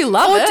do it if you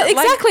love it.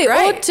 Exactly.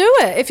 Like, or do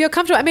it if you're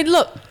comfortable. I mean,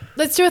 look,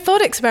 let's do a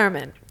thought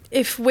experiment.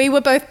 If we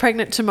were both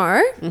pregnant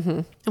tomorrow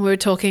and we were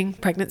talking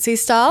pregnancy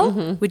style,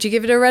 would you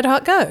give it a red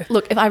hot go?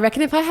 Look, if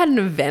I had an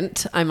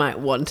event, I might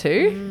want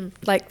to.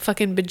 Like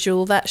fucking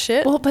bejewel that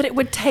shit? Well, but it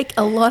would take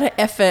a lot of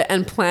effort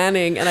and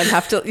planning and I'd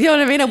have to, you know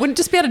what I mean? I wouldn't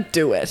just be able to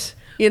do it,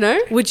 you know?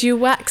 Would you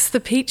wax the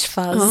peach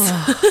fuzz?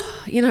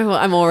 You know what?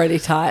 I'm already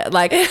tired.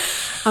 Like,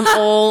 I'm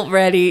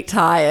already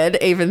tired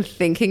even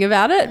thinking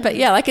about it. But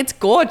yeah, like it's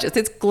gorgeous.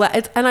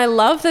 And I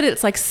love that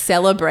it's like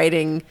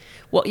celebrating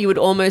what you would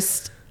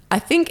almost... I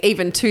think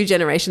even 2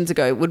 generations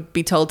ago would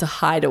be told to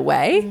hide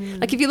away.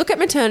 Like if you look at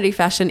maternity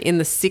fashion in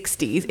the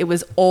 60s, it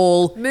was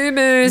all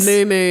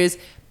moo-moos,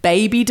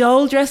 baby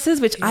doll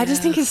dresses, which I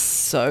just think is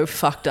so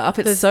fucked up.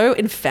 It's so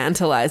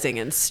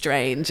infantilizing and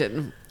strange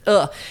and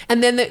ugh.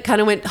 And then it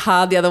kind of went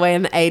hard the other way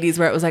in the 80s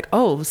where it was like,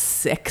 oh,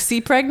 sexy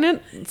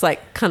pregnant. It's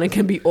like kind of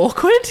can be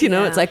awkward, you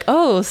know? It's like,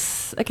 oh,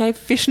 okay,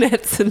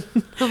 fishnets and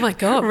oh my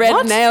God,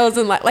 red nails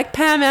and like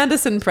Pam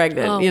Anderson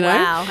pregnant, you know?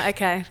 Wow,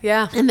 okay,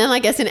 yeah. And then I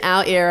guess in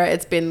our era,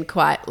 it's been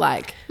quite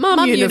like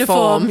mum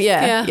uniform.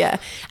 Yeah.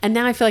 And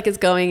now I feel like it's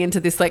going into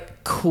this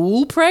like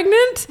cool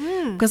pregnant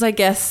because I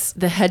guess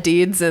the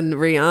Hadids and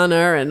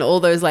Rihanna and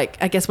all those like,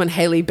 I guess when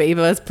Hailey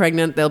Bieber is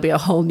pregnant, there'll be a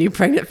whole new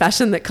pregnant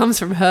fashion that comes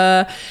from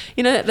her.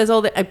 You know, there's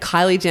all the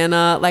Kylie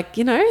Jenner, like,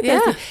 you know,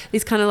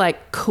 these kind of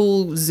like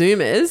cool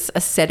Zoomers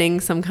are setting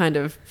some kind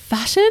of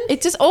fashion.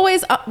 It just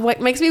always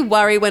makes me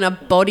worry when a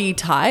body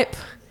type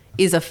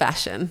is a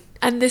fashion.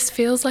 And this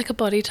feels like a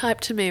body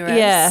type to me, Revz.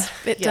 Yeah.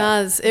 It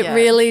does. It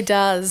really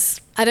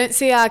does. I don't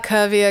see our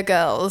curvier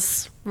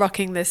girls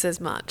rocking this as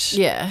much.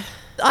 Yeah.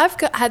 I've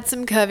had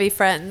some curvy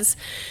friends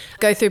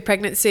go through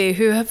pregnancy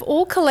who have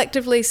all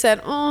collectively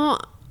said, oh,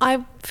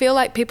 I feel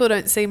like people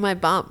don't see my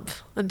bump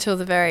until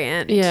the very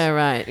end. Yeah,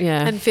 right.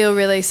 Yeah. And feel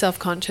really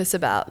self-conscious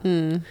about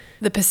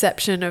the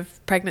perception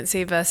of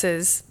pregnancy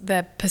versus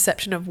their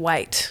perception of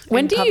weight.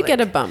 When do you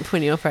get a bump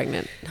when you're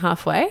pregnant?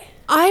 Halfway?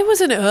 I was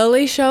an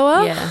early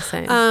shower. Yeah,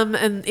 same.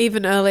 And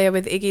even earlier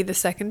with Iggy the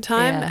second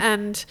time. Yeah.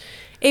 And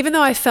even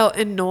though I felt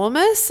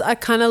enormous, I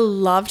kind of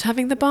loved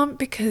having the bump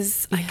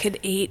because I could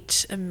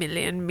eat a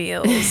million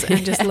meals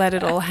and just let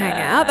it all hang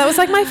out. That was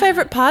like my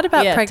favorite part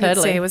about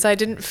pregnancy was I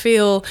didn't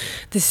feel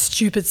this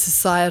stupid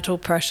societal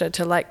pressure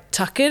to like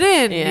tuck it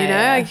in, you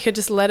know? I could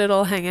just let it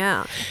all hang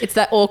out. It's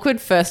that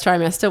awkward first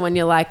trimester when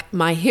you're like,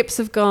 my hips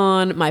have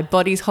gone, my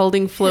body's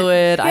holding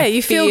fluid. Yeah,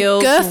 you feel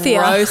girthier.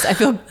 Gross. I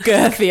feel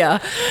girthier.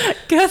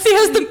 Girthier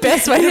is the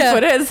best way to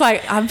put it. It's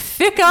like, I'm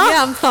thicker.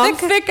 Yeah, I'm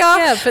thicker.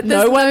 Yeah, but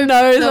no one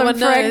knows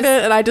I'm pregnant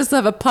and I just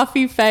have a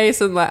puffy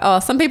face and like, oh,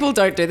 some people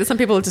don't do this. Some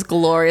people just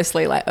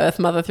gloriously like earth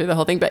mother through the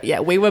whole thing. But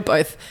yeah, we were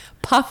both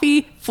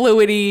puffy,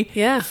 fluidy,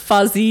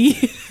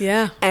 fuzzy,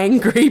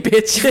 angry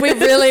bitches. We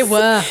really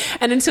were.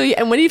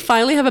 And when you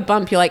finally have a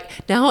bump, you're like,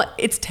 now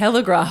it's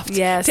telegraphed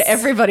to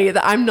everybody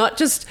that I'm not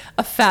just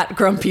a fat,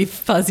 grumpy,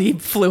 fuzzy,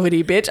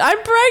 fluidy bitch.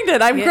 I'm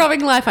pregnant. I'm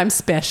growing life. I'm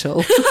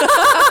special.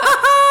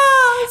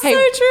 Hey,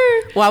 so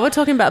true. While we're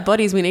talking about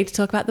bodies, we need to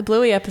talk about the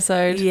Bluey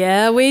episode.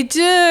 Yeah, we do.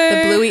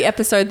 The Bluey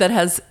episode that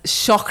has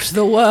shocked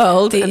the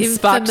world and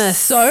sparked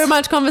so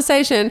much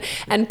conversation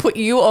and put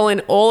you all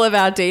in all of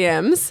our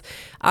DMs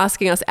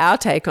asking us our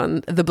take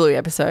on the Bluey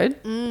episode.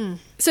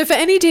 So for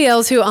any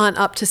DLs who aren't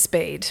up to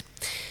speed,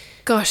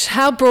 gosh,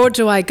 how broad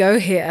do I go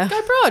here?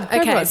 Go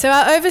broad. So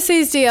our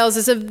overseas DLs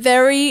is a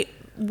very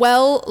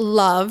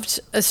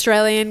well-loved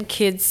Australian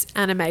kids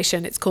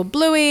animation. It's called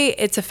Bluey.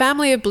 It's a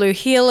family of blue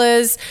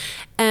healers.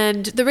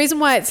 And the reason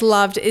why it's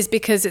loved is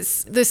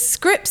because the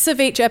scripts of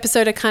each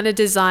episode are kind of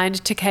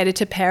designed to cater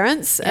to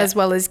parents as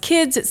well as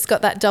kids. It's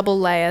got that double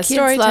layer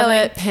storytelling. Kids love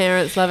it,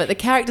 parents love it. The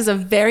characters are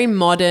very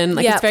modern,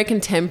 like it's very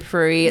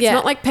contemporary. It's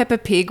not like Peppa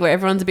Pig where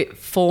everyone's a bit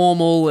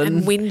formal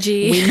and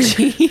whingy.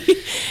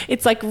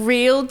 It's like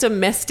real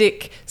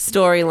domestic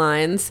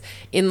storylines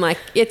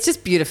it's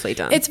just beautifully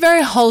done. It's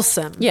very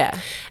wholesome. Yeah.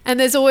 And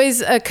there's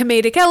always a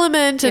comedic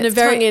element and a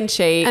very tongue in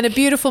cheek and a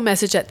beautiful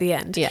message at the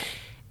end. Yeah.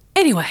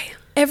 Anyway,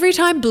 Every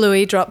time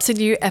Bluey drops a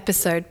new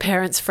episode,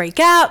 parents freak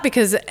out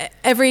because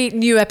every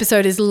new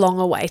episode is long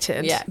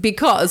awaited. Yeah,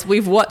 because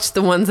we've watched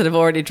the ones that have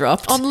already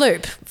dropped. On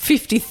loop.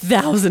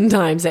 50,000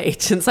 times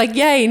each. And it's like,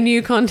 yay,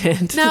 new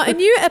content. Now, a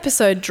new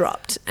episode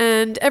dropped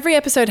and every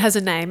episode has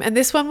a name, and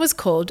this one was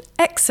called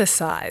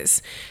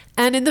Exercise.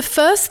 And in the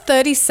first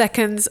 30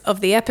 seconds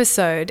of the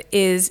episode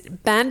is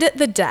Bandit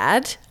the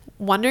dad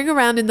wandering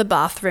around in the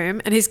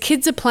bathroom, and his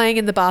kids are playing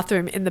in the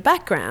bathroom in the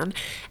background,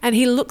 and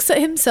he looks at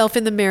himself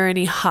in the mirror and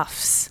he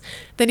huffs.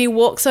 Then he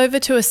walks over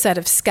to a set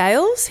of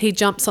scales, he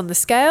jumps on the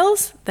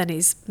scales, then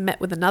he's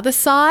met with another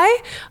sigh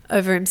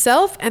over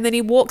himself, and then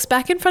he walks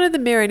back in front of the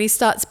mirror and he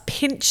starts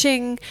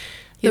pinching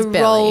the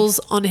rolls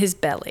on his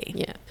belly.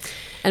 Yeah.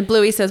 And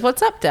Bluey says,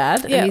 "What's up,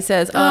 Dad?" And he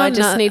says, I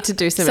just need to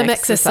do some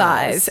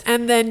exercise.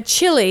 And then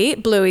Chili,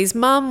 Bluey's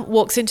mum,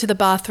 walks into the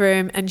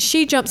bathroom and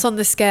she jumps on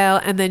the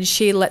scale, and then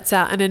she lets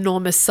out an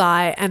enormous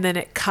sigh, and then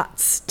it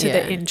cuts to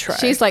the intro.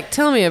 She's like,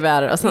 "Tell me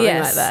about it," or something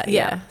like that.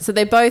 Yeah. So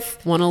they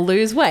both want to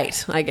lose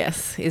weight, I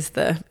guess, is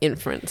the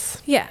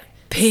inference. Yeah.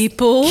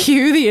 People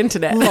cue the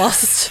internet.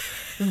 Lost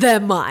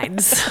their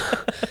minds.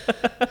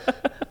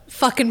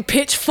 Fucking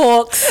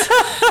pitchforks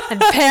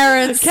and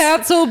parents.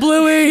 Cancel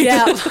Bluey.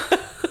 Yeah.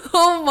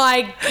 Oh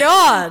my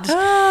God.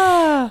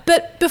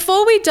 But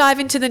before we dive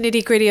into the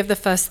nitty gritty of the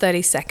first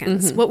 30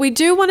 seconds, what we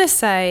do want to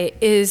say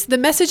is the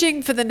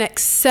messaging for the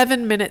next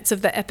 7 minutes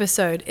of the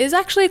episode is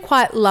actually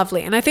quite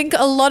lovely. And I think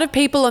a lot of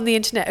people on the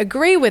internet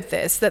agree with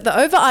this, that the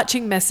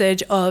overarching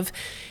message of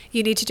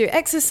you need to do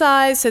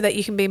exercise so that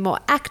you can be more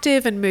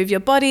active and move your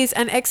bodies,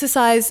 and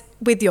exercise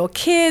with your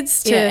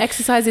kids.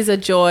 Exercise is a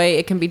joy.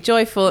 It can be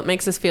joyful. It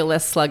makes us feel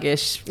less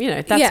sluggish. You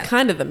know, that's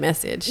kind of the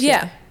message.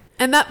 Yeah.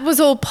 And that was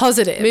all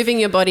positive. Moving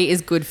your body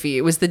is good for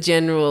you was the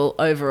general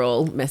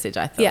overall message,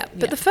 I thought. Yeah,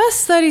 but the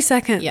first 30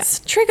 seconds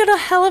triggered a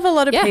hell of a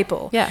lot of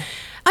people. Yeah.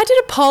 I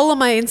did a poll on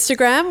my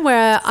Instagram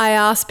where I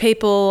asked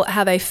people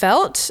how they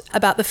felt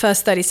about the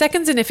first 30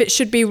 seconds and if it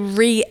should be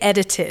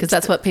re-edited. Because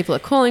that's what people are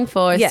calling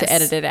for, is to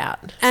edit it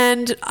out.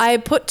 And I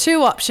put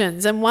two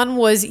options, and one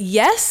was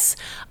yes,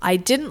 I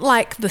didn't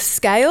like the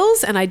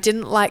scales and I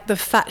didn't like the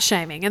fat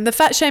shaming. And the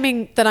fat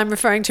shaming that I'm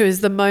referring to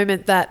is the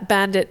moment that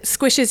Bandit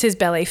squishes his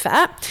belly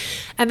fat.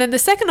 And then the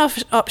second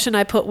option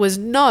I put was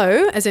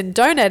no, as in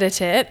don't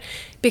edit it,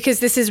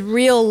 because this is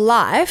real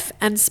life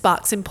and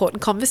sparks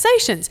important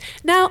conversations.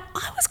 Now,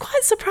 I was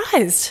quite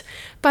surprised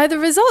by the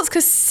results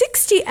because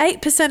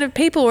 68% of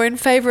people were in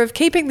favour of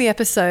keeping the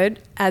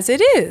episode as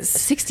it is.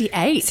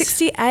 68?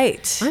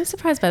 68. I'm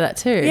surprised by that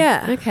too.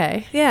 Yeah.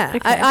 Okay. Yeah. Okay.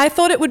 I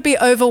thought it would be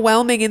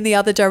overwhelming in the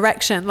other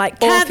direction,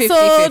 like cancelled.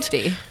 Or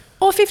 50-50.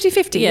 Or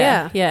 50-50,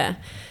 Yeah.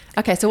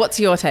 Okay, so what's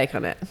your take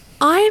on it?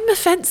 I'm a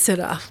fence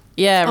sitter.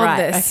 Yeah, on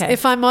right. this, okay.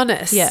 if I'm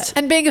honest. Yeah.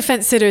 And being a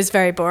fence sitter is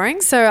very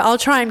boring, so I'll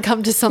try and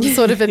come to some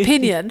sort of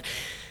opinion.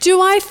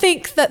 Do I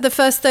think that the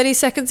first 30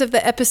 seconds of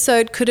the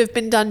episode could have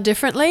been done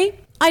differently?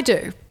 I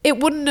do. It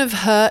wouldn't have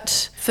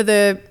hurt for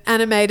the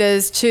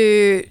animators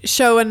to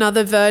show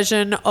another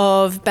version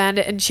of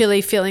Bandit and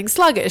Chili feeling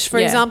sluggish. For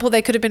example,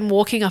 they could have been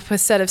walking up a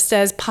set of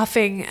stairs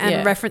puffing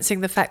and referencing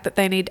the fact that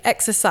they need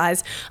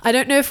exercise. I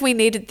don't know if we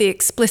needed the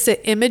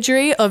explicit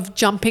imagery of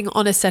jumping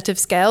on a set of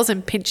scales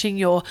and pinching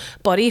your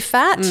body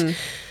fat.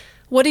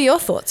 What are your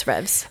thoughts,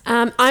 Revz?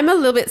 I'm a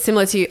little bit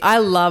similar to you. I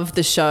love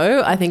the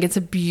show. I think it's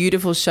a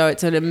beautiful show.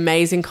 It's an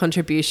amazing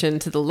contribution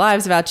to the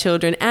lives of our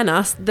children and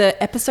us.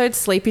 The episode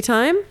Sleepy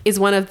Time is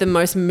one of the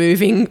most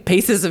moving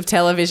pieces of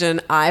television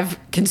I've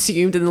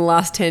consumed in the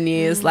last 10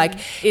 years. Like,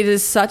 it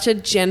is such a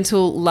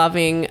gentle,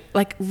 loving,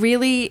 like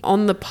really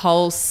on the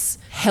pulse,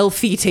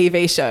 healthy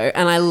TV show,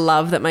 and I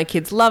love that my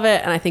kids love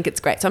it, and I think it's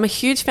great. So I'm a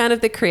huge fan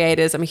of the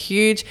creators. I'm a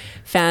huge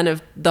fan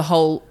of the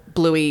whole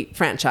Bluey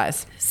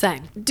franchise.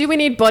 Same. Do we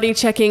need body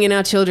checking in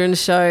our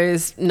children's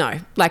shows? No.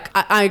 Like,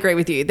 I agree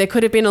with you. There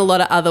could have been a lot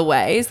of other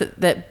ways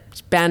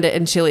that Bandit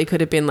and Chili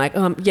could have been like,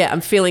 I'm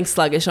feeling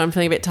sluggish, or I'm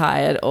feeling a bit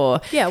tired, or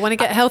I want to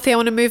get healthy, I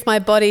want to move my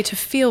body to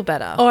feel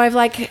better, or I've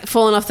like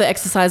fallen off the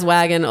exercise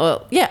wagon,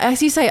 or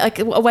as you say, like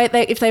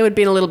if they would have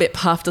been a little bit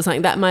puffed or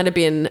something, that might have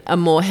been a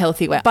more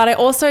healthy way. But I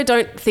also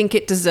don't think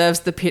it deserves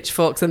the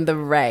pitchforks and the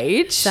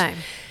rage. Same.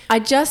 I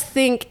just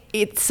think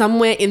it's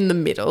somewhere in the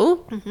middle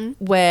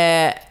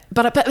where,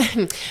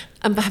 but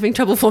I'm having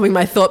trouble forming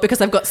my thought because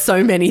I've got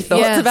so many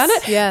thoughts about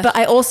it. Yes. But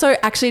I also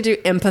actually do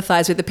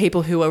empathize with the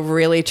people who are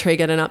really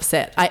triggered and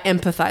upset. I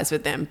empathize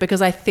with them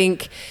because I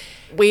think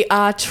we're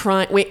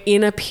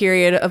in a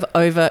period of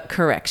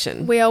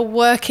overcorrection. We are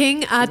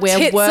working our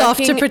tits off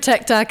to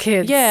protect our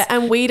kids. Yeah,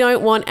 and we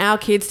don't want our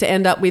kids to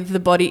end up with the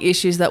body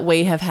issues that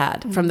we have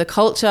had from the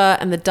culture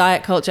and the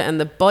diet culture and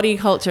the body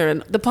culture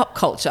and the pop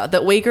culture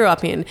that we grew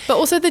up in. But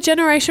also the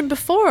generation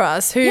before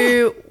us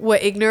who were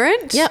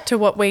ignorant to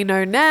what we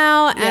know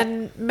now,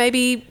 and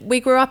maybe we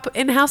grew up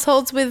in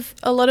households with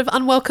a lot of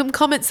unwelcome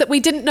comments that we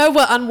didn't know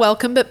were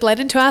unwelcome but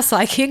bled into our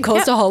psyche and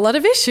caused a whole lot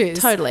of issues.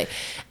 Totally.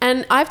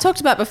 And I've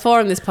talked about before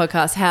on this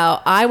podcast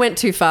how I went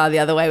too far the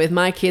other way with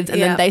my kids,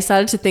 and then they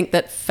started to think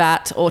that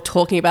fat or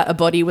talking about a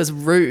body was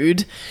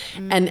rude.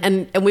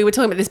 And we were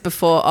talking about this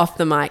before off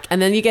the mic,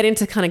 and then you get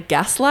into kind of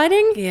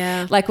gaslighting.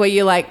 Yeah. Like where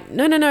you're like,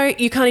 no,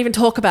 you can't even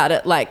talk about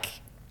it. Like,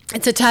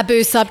 it's a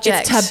taboo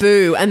subject. It's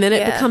taboo. And then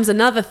it becomes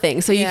another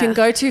thing. So you can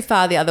go too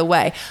far the other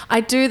way.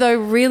 I do, though,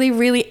 really,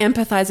 really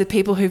empathize with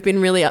people who've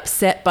been really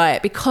upset by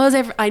it, because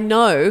I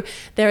know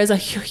there is a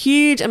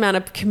huge amount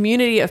of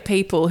community of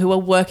people who are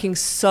working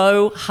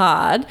so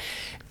hard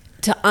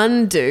to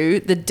undo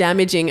the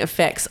damaging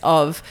effects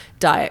of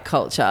diet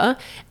culture.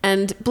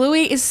 And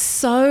Bluey is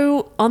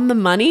so on the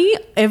money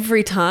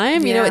every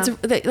time. You know,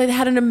 they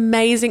had an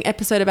amazing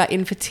episode about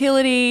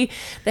infertility.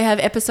 They have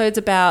episodes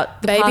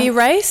about baby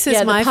race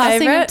is my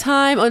passing favorite of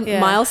time on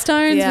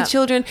milestones with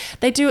children.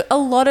 They do a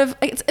lot of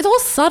it's all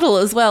subtle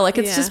as well. Like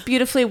it's just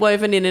beautifully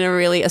woven in a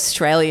really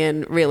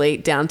Australian, really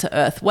down to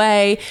earth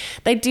way.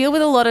 They deal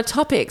with a lot of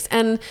topics,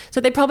 and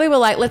so they probably were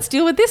like, let's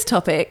deal with this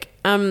topic.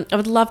 I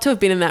would love to have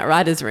been in that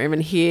writer's room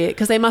and hear,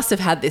 because they must have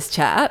had this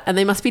chat and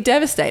they must be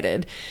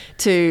devastated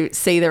to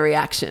see the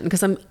reaction,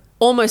 because I'm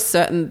almost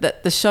certain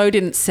that the show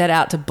didn't set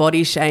out to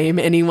body shame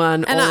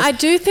anyone. And I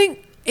do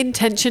think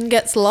intention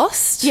gets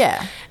lost.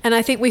 Yeah. And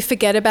I think we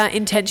forget about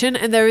intention,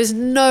 and there is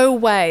no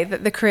way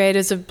that the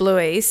creators of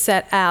Bluey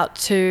set out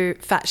to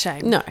fat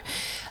shame. No.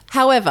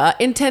 However,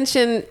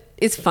 intention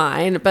is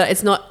fine, but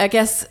it's not, I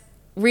guess,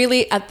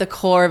 really at the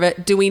core of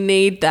it. Do we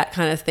need that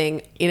kind of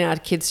thing in our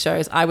kids'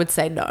 shows? I would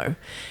say no.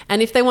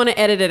 And if they want to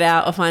edit it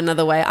out or find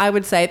another way, I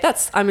would say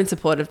I'm in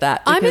support of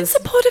that. I'm in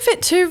support of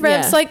it too,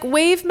 Revz. Yeah. Like,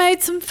 we've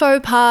made some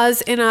faux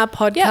pas in our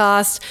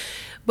podcast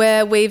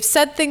where we've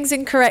said things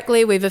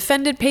incorrectly, we've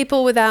offended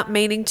people without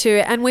meaning to,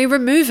 and we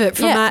remove it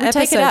from our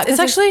episodes. Take it out. It's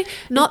actually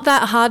not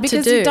that hard to do.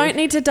 Because you don't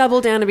need to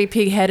double down and be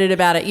pig-headed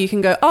about it. You can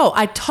go, oh,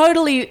 I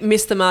totally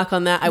missed the mark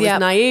on that. I was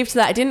naive to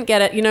that. I didn't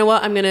get it. You know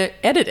what? I'm going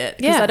to edit it,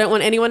 because I don't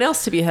want anyone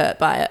else to be hurt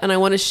by it. And I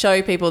want to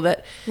show people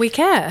that we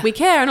care. We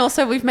care. And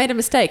also we've made a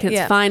mistake, and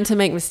it's fine to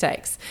make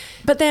mistakes.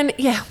 But then,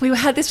 we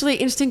had this really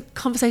interesting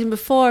conversation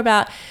before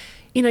about,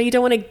 you know, you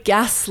don't want to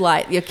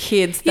gaslight your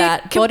kids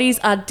that bodies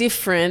are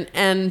different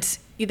and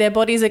their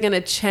bodies are going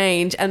to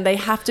change, and they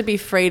have to be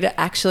free to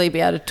actually be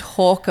able to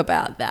talk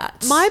about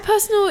that. My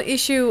personal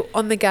issue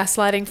on the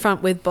gaslighting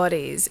front with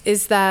bodies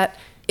is that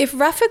if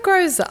Raffa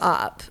grows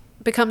up,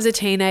 becomes a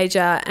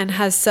teenager, and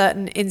has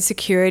certain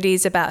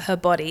insecurities about her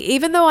body,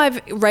 even though I've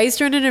raised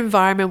her in an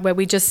environment where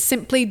we just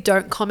simply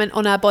don't comment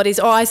on our bodies,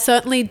 or I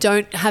certainly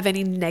don't have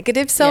any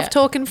negative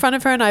self-talk in front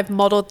of her, and I've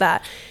modeled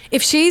that.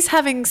 If she's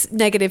having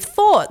negative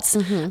thoughts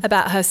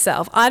about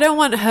herself, I don't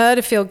want her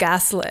to feel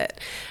gaslit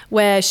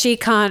where she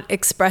can't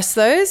express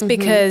those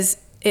because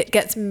it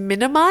gets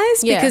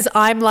minimized, because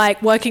I'm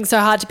like working so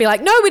hard to be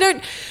like, no, we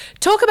don't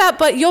talk about,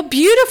 but you're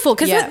beautiful.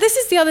 Because this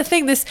is the other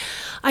thing, this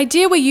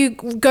idea where you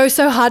go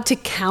so hard to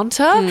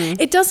counter.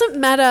 It doesn't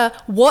matter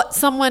what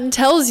someone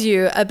tells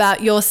you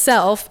about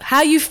yourself.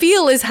 How you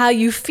feel is how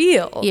you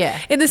feel.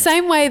 Yeah. In the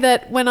same way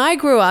that when I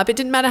grew up, it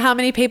didn't matter how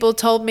many people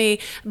told me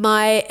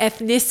my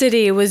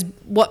ethnicity was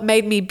what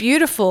made me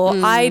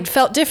beautiful. I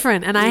felt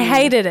different and I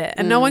hated it,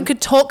 and no one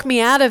could talk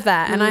me out of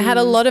that. And I had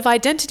a lot of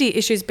identity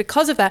issues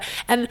because of that.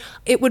 And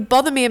it would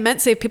bother me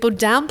immensely if people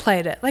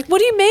downplayed it. Like, what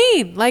do you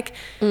mean? Like,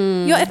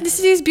 your ethnicity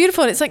is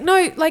beautiful. And it's like,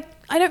 no, like,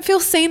 I don't feel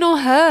seen or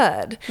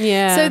heard.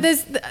 Yeah. So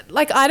there's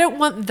like, I don't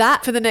want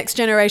that for the next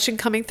generation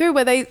coming through,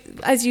 where they,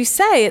 as you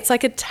say, it's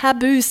like a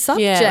taboo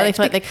subject. Yeah, they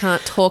feel like they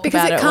can't talk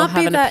about it or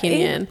have an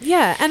opinion.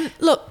 And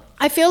look,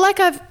 I feel like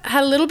I've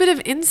had a little bit of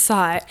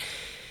insight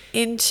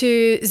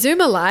into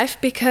Zoomer life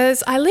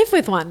because I live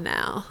with one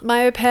now.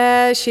 My au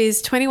pair, she's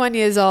 21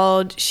 years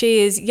old. She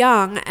is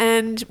young,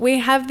 and we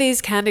have these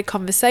candid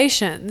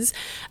conversations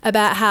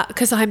about how,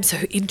 because I'm so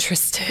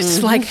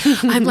interested. Like,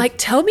 I'm like,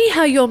 tell me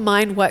how your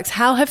mind works.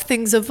 How have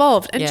things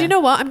evolved? And do you know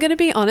what? I'm going to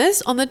be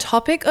honest, on the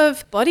topic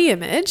of body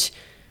image,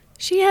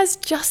 she has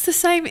just the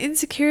same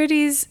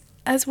insecurities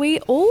as we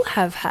all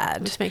have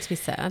had. Which makes me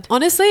sad.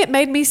 Honestly, it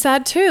made me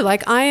sad too.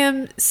 Like, I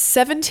am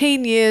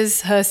 17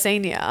 years her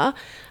senior,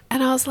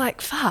 and I was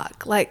like,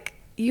 fuck, like,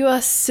 you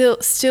are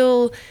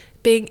still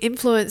being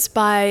influenced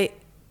by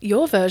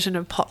your version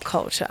of pop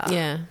culture.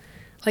 Yeah.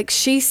 Like,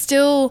 she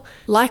still,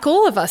 like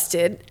all of us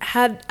did,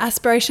 had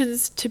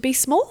aspirations to be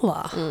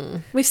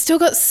smaller. We've still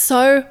got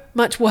so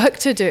much work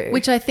to do.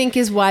 Which I think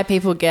is why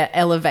people get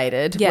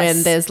elevated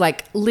when there's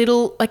like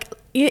little, like,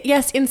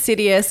 yes,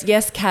 insidious,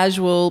 yes,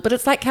 casual, but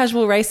it's like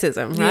casual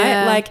racism, right?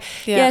 Yeah.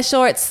 Like,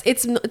 sure, it's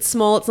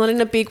small, it's not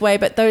in a big way,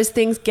 but those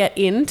things get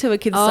into a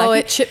kid's psyche. Oh,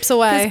 it chips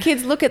away. Because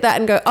kids look at that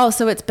and go, oh,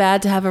 so it's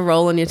bad to have a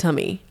roll on your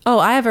tummy. Oh,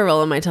 I have a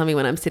roll on my tummy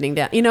when I'm sitting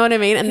down. You know what I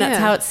mean? And that's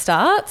how it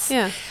starts.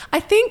 Yeah. I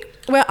think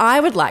where I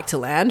would like to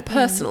land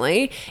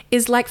personally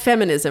is like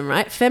feminism,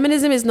 right?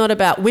 Feminism is not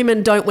about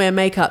women don't wear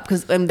makeup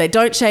because they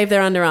don't shave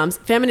their underarms.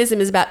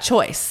 Feminism is about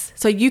choice.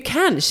 So you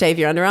can shave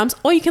your underarms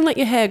or you can let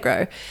your hair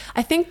grow.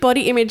 I think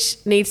body image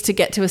needs to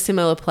get to a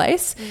similar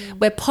place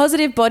where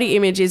positive body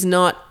image is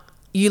not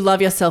you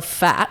love yourself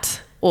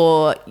fat.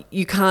 or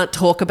you can't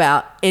talk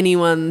about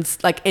anyone's,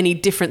 like, any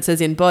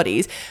differences in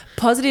bodies.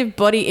 Positive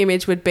body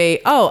image would be,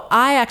 oh,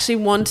 I actually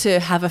want to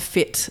have a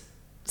fit,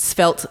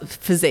 svelte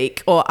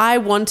physique, or I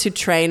want to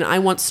train, I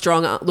want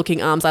strong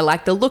looking arms, I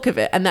like the look of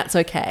it, and that's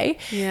okay.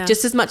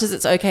 Just as much as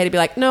it's okay to be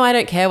like, no, I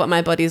don't care what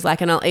my body's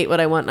like and I'll eat what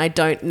I want and I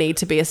don't need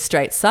to be a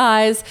straight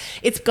size.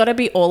 It's got to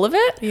be all of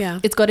it.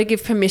 It's got to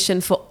give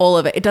permission for all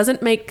of it. It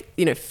doesn't make,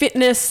 you know,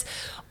 fitness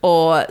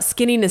or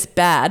skinniness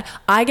bad.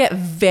 I get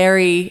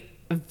very,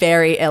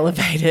 very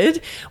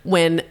elevated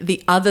when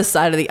the other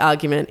side of the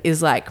argument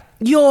is like,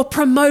 you're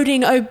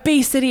promoting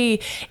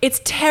obesity. It's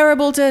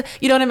terrible to,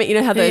 you know what I mean? You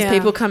know how those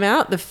people come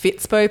out, the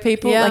Fitspo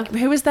people? Like,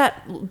 who was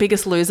that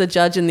Biggest Loser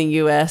judge in the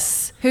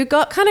US who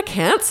got kind of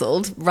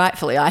cancelled,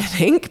 rightfully, I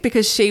think,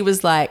 because she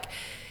was like,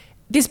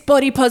 this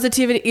body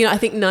positivity, you know, I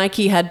think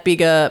Nike had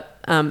bigger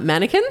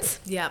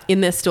mannequins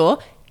in their store.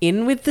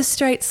 In with the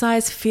straight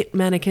size fit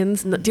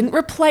mannequins, didn't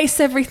replace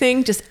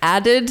everything, just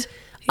added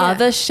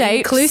other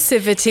shapes.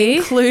 Inclusivity.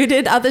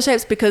 Included other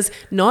shapes, because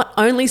not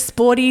only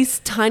sporty,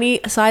 tiny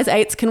size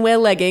 8s can wear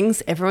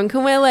leggings, everyone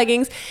can wear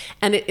leggings.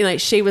 And it, you know,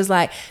 she was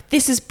like,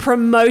 this is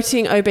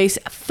promoting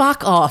obesity.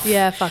 Fuck off.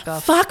 Fuck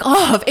off. Fuck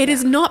off. It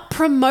is not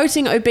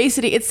promoting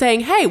obesity. It's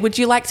saying, hey, would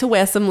you like to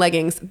wear some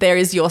leggings? There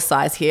is your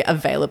size here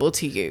available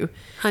to you.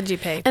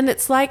 100p. And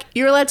it's like,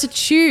 you're allowed to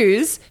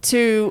choose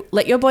to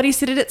let your body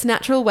sit at its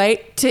natural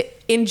weight, to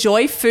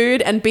enjoy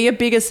food and be a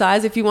bigger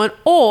size if you want,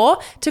 or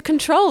to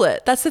control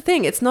it. That's the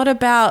thing. It's not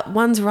about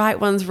one's right,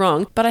 one's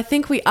wrong. But I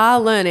think we are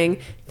learning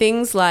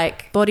things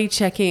like body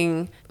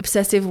checking,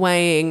 obsessive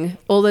weighing,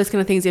 all those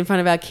kind of things in front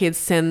of our kids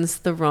sends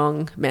the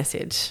wrong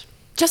message.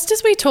 Just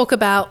as we talk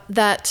about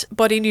that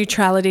body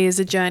neutrality is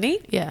a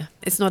journey.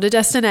 It's not a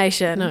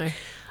destination. No.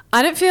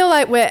 I don't feel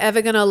like we're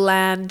ever going to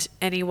land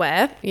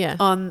anywhere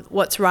on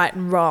what's right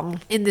and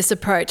wrong in this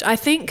approach. I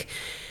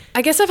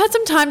guess I've had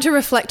some time to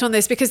reflect on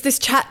this, because this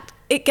chat,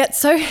 it gets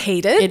so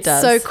heated. It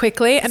does. So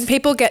quickly, and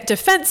people get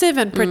defensive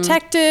and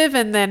protective,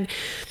 and then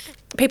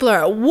people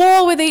are at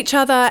war with each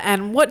other.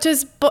 And what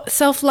does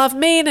self-love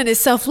mean? And is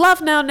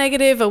self-love now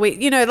negative? Are we,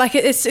 you know, like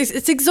it's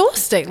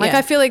exhausting. Like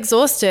I feel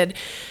exhausted.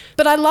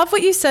 But I love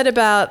what you said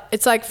about,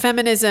 it's like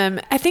feminism.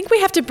 I think we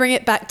have to bring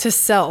it back to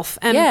self.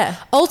 And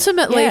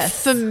ultimately,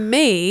 for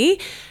me,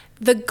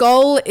 the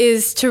goal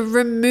is to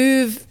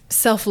remove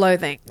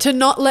self-loathing, to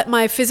not let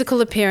my physical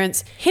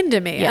appearance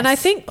hinder me. And I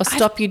think, or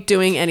stop you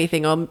doing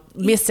anything, or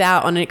miss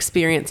out on an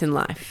experience in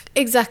life.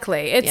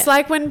 Exactly. It's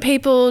like when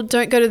people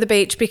don't go to the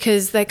beach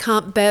because they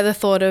can't bear the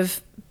thought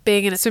of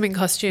being in a swimming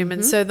costume,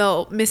 and so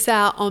they'll miss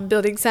out on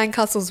building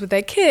sandcastles with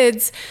their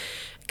kids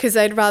because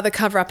they'd rather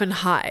cover up and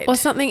hide. Or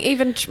something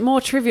even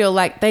more trivial,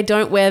 like they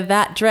don't wear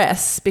that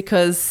dress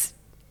because,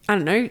 I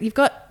don't know, you've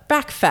got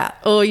back fat,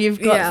 or you've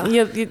got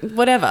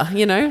whatever,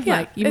 you know,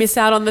 like you miss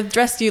out on the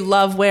dress you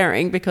love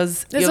wearing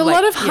because there's a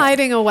lot of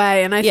hiding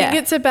away. And I think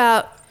it's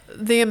about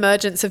the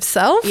emergence of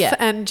self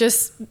and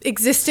just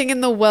existing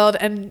in the world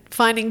and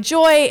finding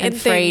joy and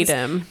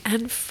freedom.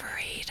 And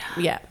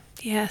freedom.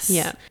 Yes.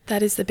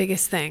 That is the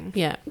biggest thing.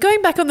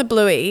 Going back on the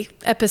Bluey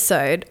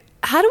episode,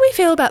 how do we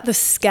feel about the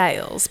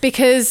scales?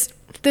 Because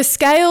the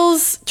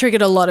scales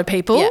triggered a lot of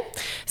people.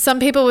 Some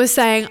people were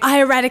saying, I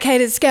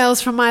eradicated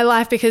scales from my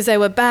life because they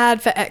were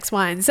bad for X,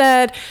 Y, and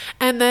Z.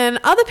 And then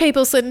other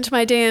people slid into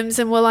my DMs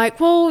and were like,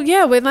 well,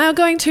 yeah, we're now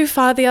going too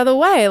far the other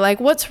way.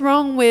 Like, what's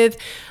wrong with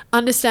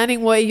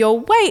understanding where your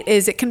weight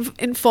is? It can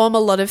inform a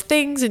lot of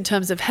things in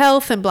terms of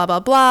health and blah,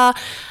 blah, blah.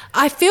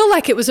 I feel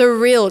like it was a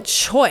real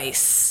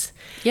choice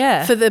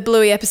for the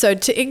Bluey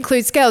episode to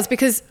include scales,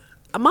 because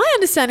my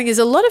understanding is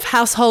a lot of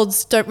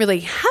households don't really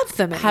have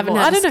them anymore. Haven't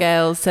had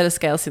a set of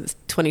scales since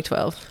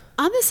 2012.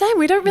 I'm the same.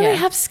 We don't really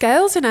have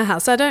scales in our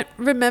house. I don't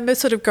remember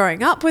sort of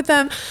growing up with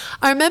them.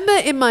 I remember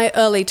in my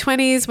early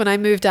 20s when I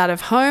moved out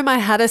of home, I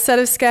had a set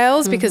of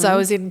scales because I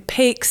was in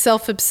peak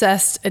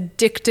self-obsessed,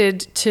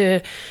 addicted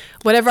to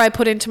whatever I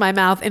put into my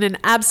mouth in an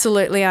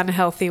absolutely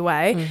unhealthy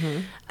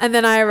way. And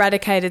then I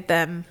eradicated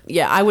them.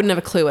 I wouldn't have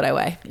a clue what I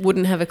weigh.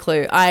 Wouldn't have a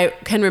clue. I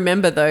can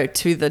remember, though,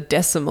 to the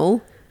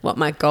decimal what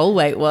my goal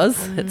weight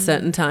was at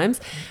certain times.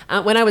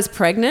 When I was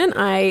pregnant,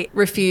 I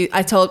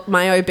told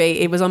my OB,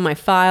 it was on my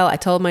file, I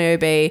told my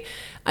OB,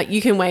 you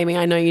can weigh me,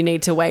 I know you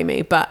need to weigh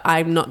me, but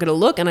I'm not going to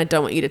look and I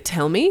don't want you to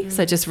tell me.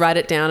 So just write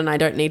it down and I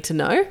don't need to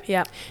know.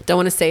 Don't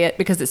want to see it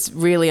because it's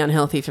really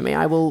unhealthy for me.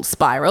 I will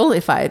spiral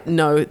if I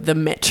know the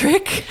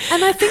metric.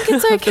 And I think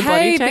it's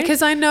okay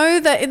because I know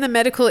that in the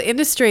medical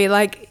industry,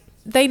 like,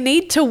 they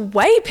need to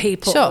weigh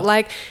people.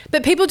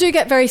 But people do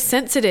get very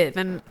sensitive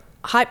and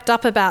hyped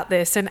up about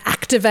this and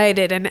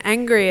activated and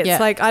angry. It's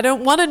like, I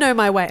don't want to know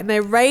my weight, and they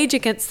rage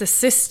against the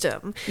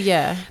system.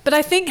 But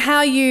I think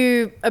how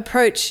you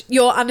approach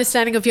your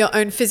understanding of your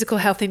own physical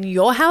health in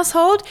your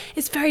household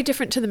is very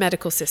different to the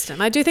medical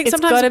system. I do think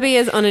sometimes it's got to be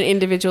as on an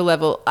individual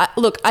level.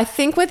 Look, I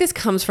think where this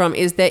comes from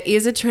is there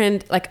is a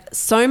trend, like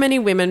so many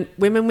women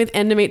with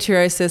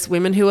endometriosis,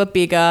 women who are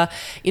bigger,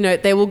 you know,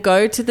 they will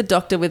go to the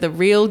doctor with a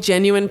real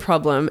genuine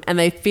problem and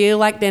they feel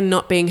like they're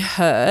not being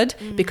heard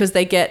because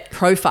they get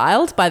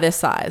profiled by their your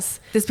size.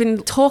 There's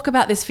been talk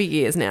about this for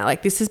years now.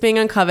 Like, this is being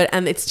uncovered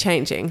and it's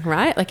changing,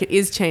 right? Like, it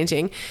is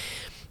changing.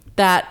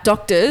 That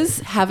doctors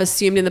have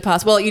assumed in the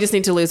past, well, you just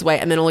need to lose weight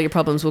and then all your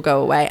problems will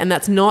go away. And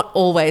that's not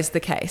always the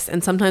case.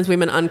 And sometimes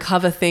women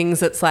uncover things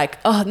that's like,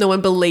 oh, no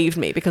one believed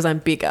me because I'm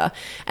bigger.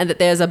 And that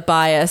there's a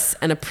bias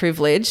and a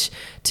privilege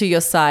to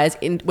your size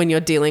when you're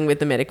dealing with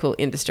the medical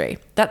industry.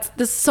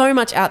 There's so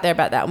much out there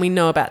about that, and we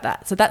know about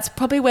that. So that's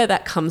probably where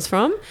that comes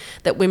from,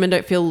 that women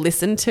don't feel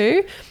listened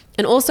to.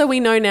 And also, we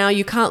know now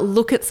you can't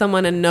look at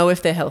someone and know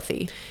if they're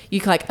healthy.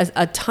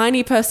 A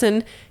tiny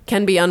person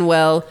can be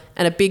unwell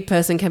and a big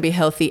person can be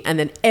healthy, and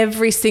then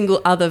every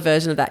single other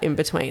version of that in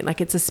between. Like,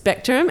 it's a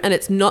spectrum, and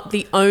it's not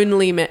the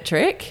only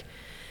metric.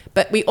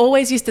 But we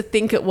always used to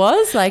think it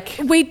was. Like,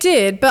 we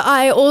did, but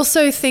I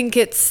also think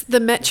the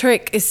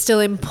metric is still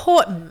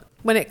important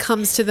when it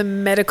comes to the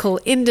medical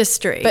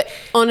industry. But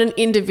on an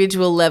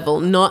individual level,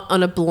 not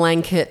on a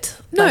blanket.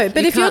 No,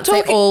 but if you're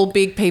talking, say all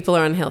big people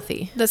are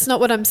unhealthy. That's not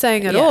what I'm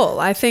saying at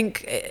all. I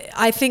think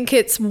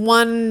it's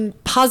one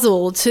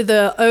puzzle to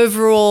the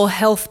overall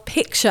health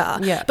picture.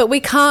 Yeah. But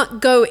we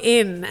can't go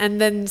in and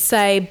then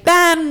say,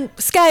 ban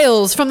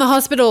scales from the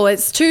hospital.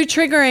 It's too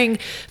triggering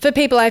for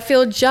people. I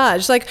feel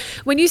judged. Like,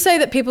 when you say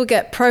that people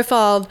get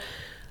profiled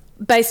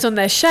based on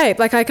their shape,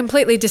 like, I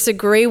completely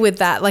disagree with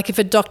that. Like, if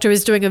a doctor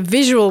is doing a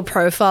visual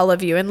profile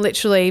of you and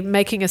literally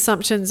making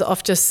assumptions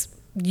off just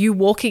you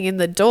walking in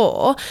the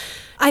door,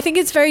 I think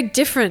it's very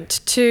different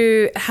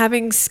to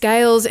having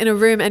scales in a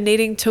room and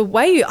needing to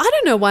weigh you. I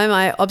don't know why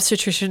my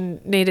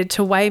obstetrician needed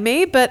to weigh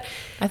me, but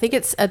I think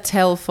it's a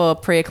tell for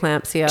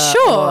preeclampsia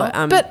sure,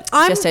 or but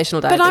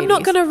gestational diabetes. But I'm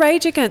not going to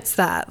rage against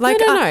that. Like,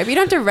 no. You don't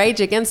have to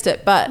rage against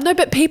it, but... No,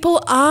 but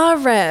people are,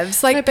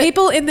 Revs. Like,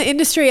 people in the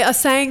industry are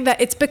saying that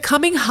it's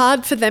becoming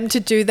hard for them to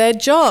do their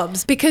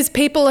jobs because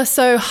people are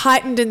so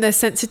heightened in their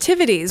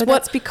sensitivities. But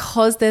that's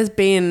because there's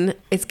been...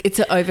 It's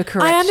an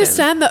overcorrection. I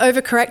understand the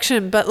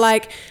overcorrection, but,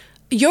 like,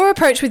 your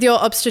approach with your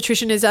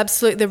obstetrician is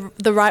absolutely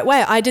the right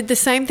way. I did the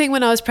same thing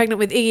when I was pregnant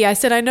with Iggy. I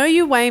said, I know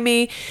you weigh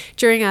me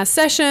during our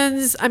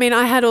sessions. I mean,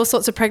 I had all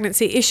sorts of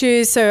pregnancy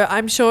issues, so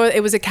I'm sure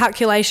it was a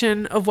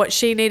calculation of what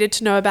she needed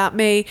to know about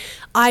me.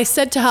 I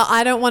said to her,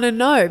 I don't want to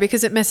know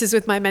because it messes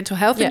with my mental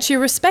health, and she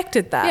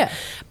respected that. Yeah.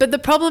 But the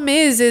problem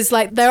is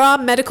like, there are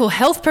medical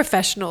health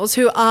professionals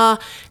who are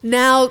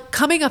now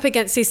coming up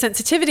against these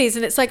sensitivities,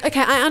 and it's like,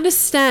 okay, I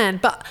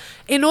understand, but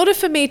in order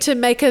for me to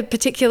make a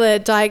particular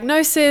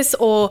diagnosis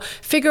or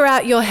figure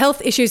out your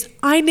health issues,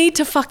 I need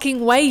to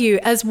fucking weigh you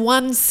as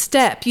one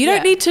step. You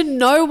don't need to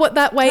know what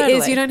that weight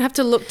is. You don't have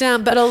to look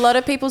down. But a lot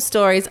of people's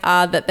stories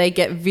are that they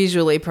get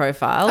visually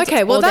profiled.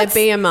 Okay, well, or their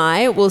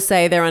BMI will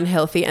say they're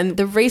unhealthy. And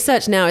the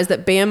research now is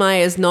that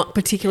BMI is not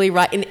particularly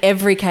right in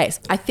every case.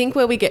 I think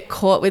where we get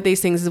caught with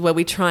these things is where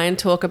we try and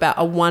talk about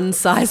a one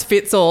size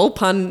fits all,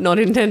 pun not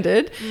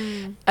intended,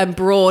 and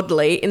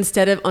broadly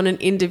instead of on an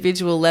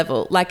individual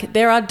level. Like,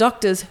 there are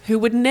doctors who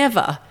would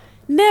never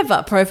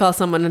profile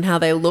someone and how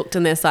they looked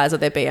and their size or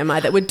their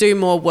BMI, that would do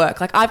more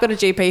work. Like, I've got a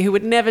GP who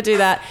would never do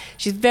that.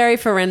 She's very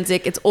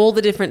forensic. It's all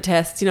the different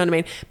tests, you know what I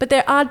mean? But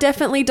there are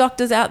definitely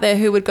doctors out there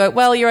who would go,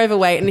 well, you're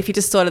overweight, and if you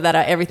just sorted that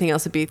out, everything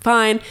else would be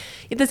fine.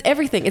 There's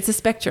everything. It's a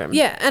spectrum.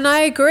 Yeah, and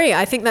I agree.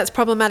 I think that's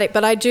problematic,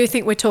 but I do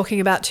think we're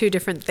talking about two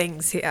different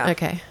things here.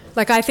 Okay.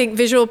 Like, I think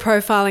visual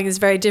profiling is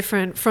very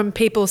different from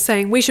people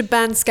saying we should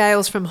ban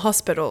scales from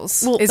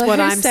hospitals, is what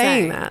I'm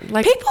saying. That?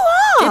 Like, people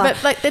are. Yeah,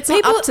 but like, it's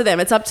not up to them.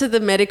 It's up to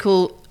the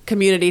medical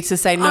community to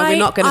say, no, we're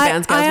not going to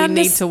ban scales. We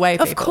need to weigh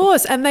people. Of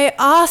course. And they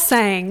are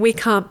saying we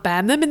can't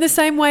ban them, in the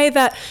same way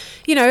that,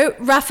 you know,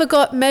 Raffa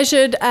got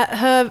measured at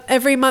her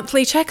every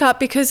monthly checkup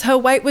because her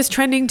weight was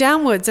trending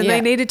downwards, and they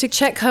needed to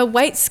check her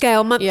weight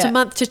scale month to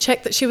month to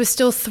check that she was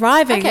still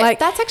thriving. Okay, like,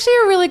 that's actually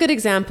a really good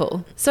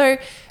example. So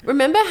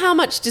remember how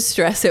much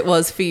distress it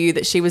was for you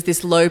that she was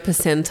this low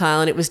percentile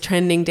and it was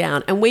trending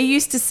down. And we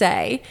used to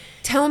say,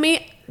 tell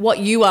me what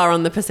you are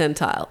on the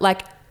percentile.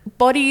 Like,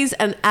 bodies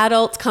and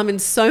adults come in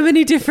so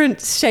many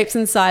different shapes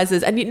and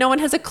sizes, and no one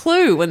has a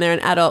clue when they're an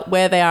adult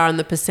where they are on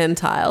the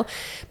percentile.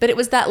 But it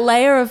was that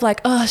layer of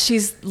like, oh,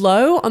 she's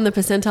low on the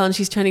percentile and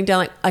she's trending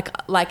down.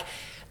 Like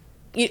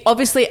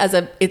obviously as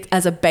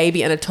a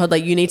baby and a toddler,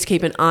 you need to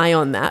keep an eye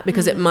on that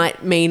because it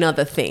might mean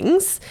other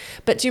things.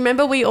 But do you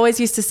remember we always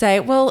used to say,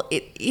 well,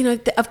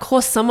 of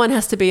course someone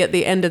has to be at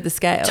the end of the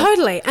scale.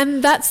 Totally.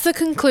 And that's the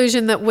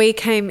conclusion that we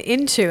came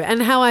into,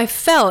 and how I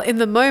felt in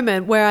the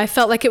moment where I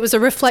felt like it was a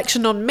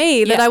reflection on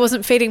me that I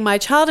wasn't feeding my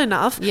child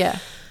enough. Yeah.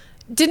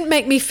 Didn't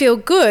make me feel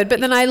good,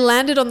 but then I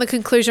landed on the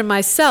conclusion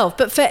myself.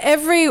 But for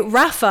every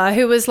Raffa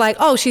who was like,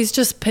 oh, she's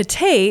just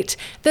petite,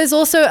 there's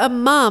also a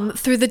mum,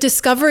 through the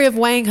discovery of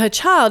weighing her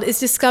child, is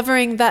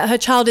discovering that her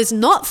child is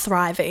not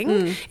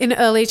thriving in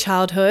early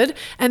childhood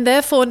and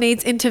therefore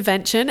needs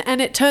intervention.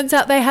 And it turns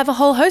out they have a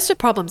whole host of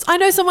problems. I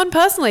know someone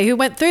personally who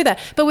went through that,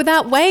 but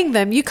without weighing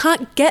them, you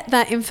can't get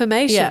that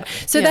information. Yeah.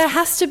 So there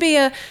has to be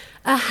a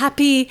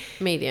happy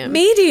medium.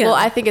 Well,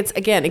 I think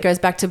it goes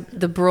back to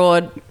the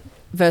broad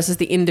versus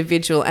the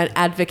individual and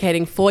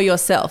advocating for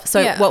yourself.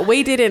 So what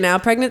we did in our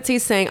pregnancy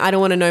is saying, I don't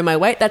want to know my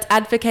weight. That's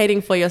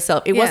advocating for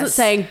yourself. It wasn't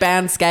saying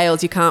ban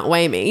scales, you can't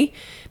weigh me,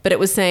 but it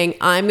was saying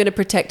I'm going to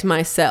protect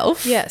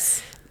myself.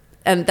 Yes.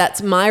 And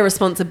that's my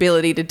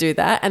responsibility to do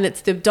that. And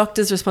it's the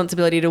doctor's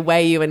responsibility to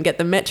weigh you and get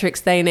the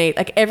metrics they need.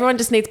 Like everyone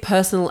just needs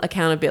personal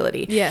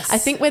accountability. Yes. I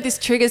think where this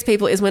triggers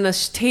people is when a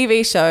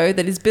TV show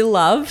that is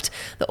beloved,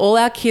 that all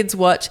our kids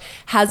watch,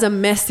 has a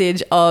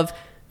message of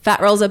fat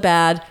rolls are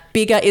bad,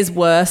 bigger is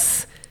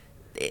worse,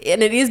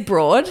 and it is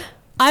broad.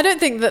 I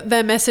don't think that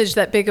their message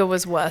that bigger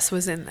was worse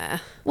was in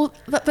there. Well,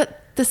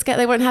 but the scale,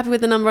 they weren't happy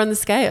with the number on the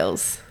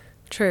scales.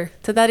 True.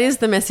 So that is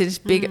the message,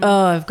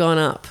 I've gone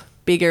up,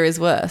 bigger is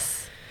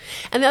worse.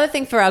 And the other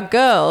thing for our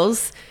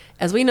girls,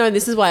 as we know,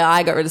 this is why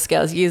I got rid of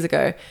scales years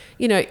ago,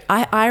 you know,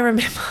 I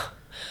remember,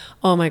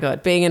 oh my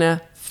God, being in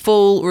a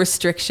full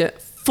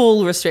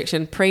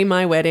restriction pre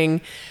my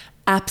wedding,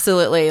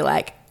 absolutely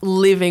like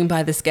living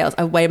by the scales.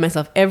 I weighed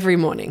myself every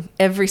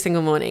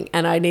single morning,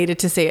 and I needed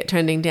to see it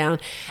trending down.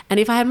 And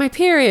if I had my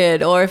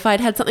period or if I'd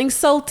had something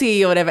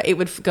salty or whatever, it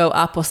would go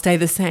up or stay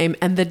the same,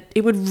 and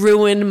it would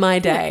ruin my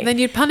day. Yeah, then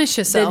you'd punish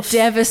yourself. The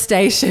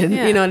devastation,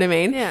 you know what I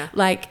mean? Yeah.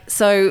 Like,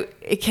 so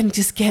it can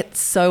just get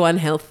so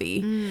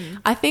unhealthy.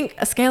 I think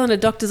a scale in a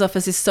doctor's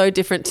office is so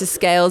different to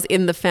scales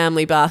in the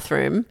family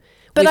bathroom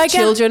with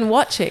children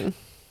watching.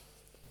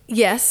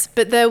 Yes,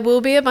 but there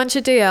will be a bunch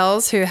of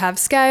DLs who have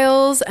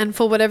scales, and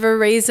for whatever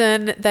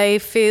reason they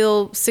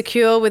feel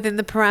secure within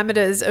the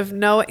parameters of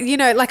no, you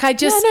know, like I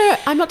just... No,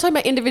 I'm not talking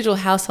about individual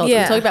households.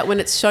 Yeah. I'm talking about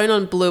when it's shown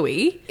on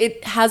Bluey,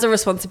 it has a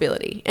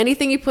responsibility.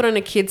 Anything you put on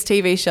a kid's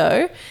TV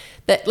show,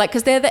 that like,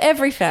 because they're the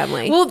every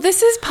family. Well,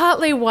 this is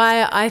partly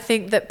why I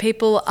think that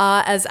people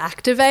are as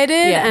activated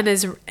and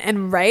as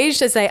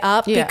enraged as they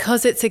are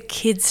because it's a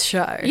kids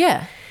show.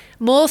 Yeah.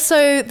 More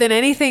so than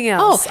anything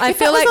else. I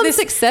feel like this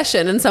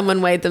Succession and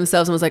someone weighed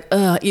themselves and was like,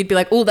 you'd be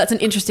like, oh, that's an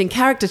interesting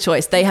character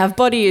choice. They have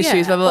body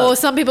issues, blah, blah, blah. Or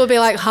some people be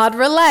like, hard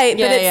relate.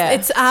 But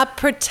it's our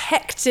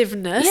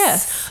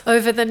protectiveness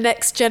over the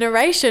next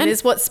generation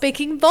is what's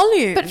speaking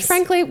volumes. But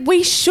frankly,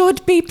 we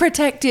should be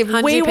protective.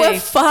 100p. We were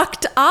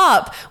fucked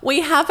up.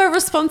 We have a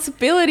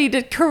responsibility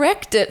to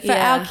correct it for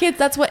our kids.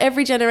 That's what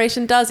every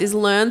generation does, is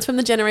learns from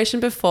the generation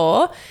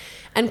before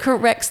and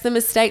corrects the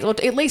mistake, or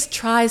at least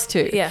tries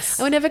to. Yes.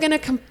 And we're never going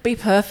to be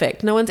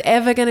perfect. No one's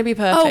ever going to be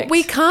perfect. Oh,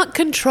 we can't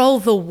control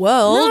the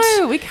world.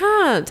 No, we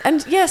can't.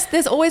 And yes,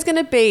 there's always going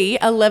to be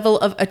a level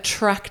of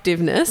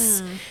attractiveness.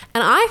 And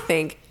I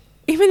think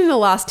even in the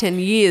last 10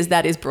 years,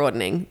 that is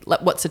broadening,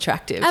 like what's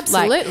attractive.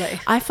 Absolutely.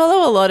 Like, I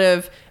follow a lot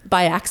of,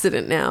 by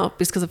accident now,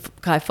 because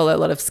I follow a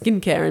lot of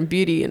skincare and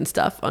beauty and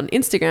stuff on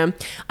Instagram,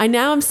 I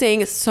now am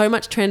seeing so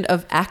much trend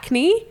of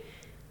acne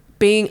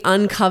being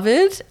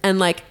uncovered, and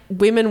like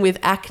women with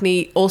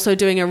acne also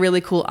doing a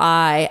really cool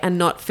eye and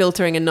not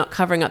filtering and not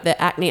covering up their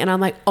acne. And I'm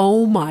like,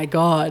 oh my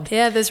God.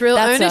 Yeah, there's real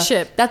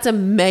ownership. That's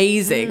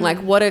amazing. Like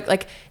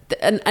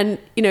and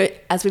you know,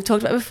 as we've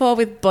talked about before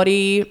with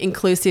body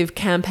inclusive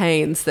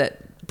campaigns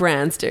that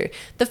brands do,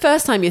 the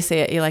first time you see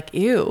it, you're like,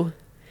 ew.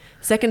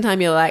 Second time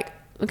you're like,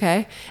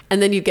 okay.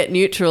 And then you get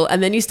neutral,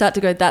 and then you start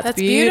to go, that's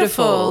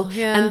beautiful.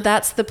 Yeah. And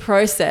that's the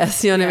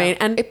process, you know what I mean?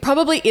 And it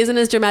probably isn't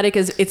as dramatic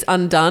as it's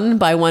undone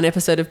by one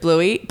episode of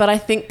Bluey, but I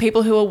think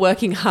people who are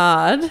working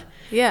hard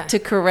to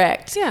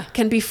correct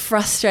can be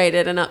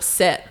frustrated and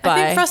upset by,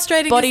 I think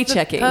frustrating body is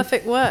checking. The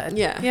perfect word.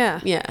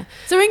 Yeah.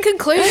 So in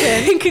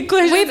conclusion,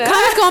 we've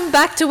kind of gone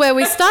back to where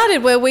we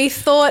started, where we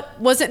thought,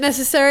 was it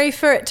necessary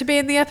for it to be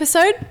in the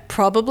episode?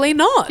 Probably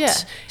not. Yeah.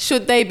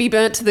 Should they be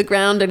burnt to the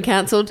ground and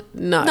cancelled?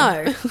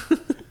 No.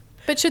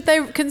 But should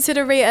they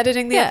consider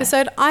re-editing the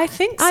episode? I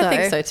think so. I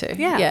think so too.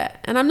 Yeah.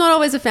 And I'm not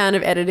always a fan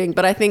of editing,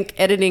 but I think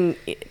editing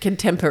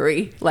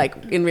contemporary, like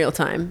in real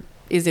time,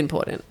 is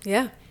important.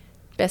 Yeah.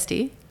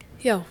 Bestie.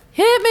 Yo.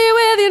 Hit me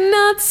with your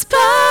not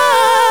spawn.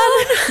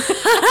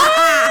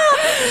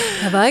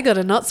 Have I got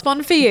a not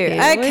spawn for you?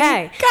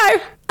 Okay.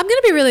 Go. I'm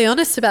going to be really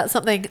honest about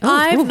something.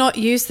 I've not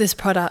used this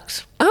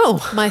product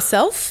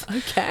myself.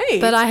 Okay.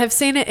 But I have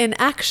seen it in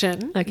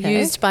action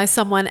used by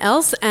someone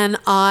else, and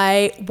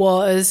I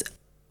was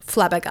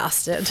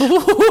flabbergasted.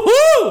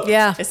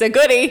 Yeah. It's a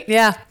goodie.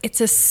 Yeah.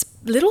 It's a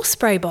little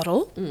spray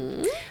bottle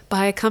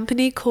by a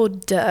company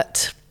called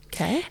Dirt.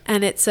 Okay.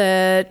 And it's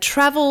a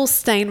travel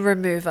stain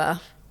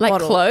remover. Like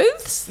bottle.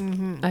 clothes?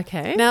 Mm-hmm.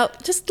 Okay. Now,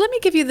 just let me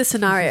give you the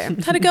scenario.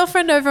 Had a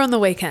girlfriend over on the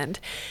weekend.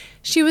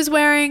 She was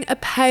wearing a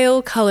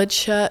pale coloured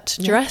shirt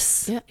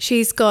dress. Yeah.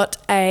 She's got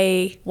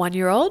a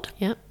 1-year-old.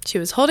 Yeah. She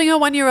was holding her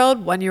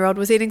 1-year-old. 1-year-old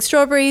was eating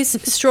strawberries.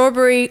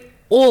 Strawberry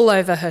all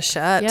over her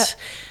shirt. Yep.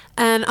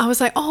 And I was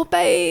like, oh,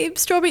 babe,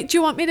 strawberry, do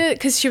you want me to...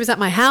 Because she was at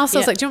my house. I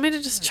was like, do you want me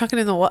to just chuck it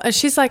in the water? And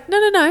she's like,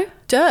 no,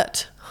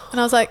 dirt. And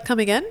I was like, come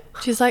again?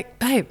 She's like,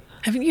 babe,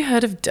 haven't you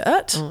heard of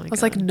dirt? Oh my I was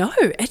God. like, no,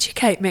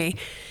 educate me.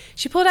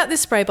 She pulled out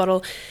this spray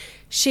bottle.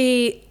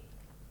 She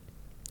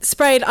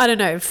sprayed,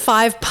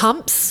 5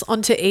 pumps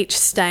onto each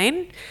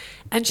stain.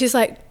 And she's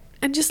like,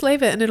 and just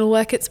leave it and it'll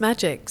work its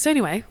magic. So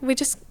anyway, we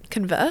just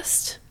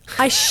conversed.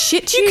 I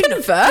shit you.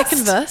 Conversed? I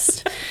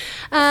conversed.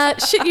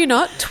 Shit you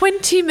not,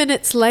 20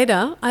 minutes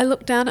later, I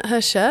looked down at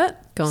her shirt.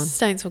 Gone.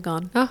 Stains were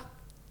gone. Oh.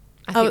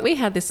 I think we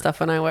had this stuff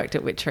when I worked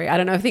at Witchery. I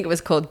don't know. I think it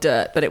was called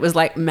dirt, but it was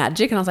like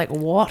magic. And I was like,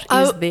 what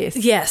is this?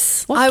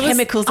 Yes. What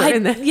chemicals are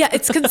in there? Yeah,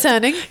 it's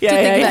concerning to think yeah.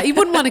 about. You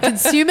wouldn't want to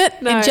consume it,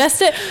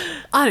 ingest it.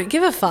 I don't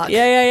give a fuck.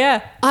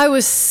 Yeah. I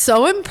was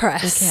so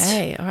impressed.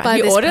 Okay. All right. by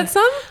You this ordered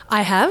some?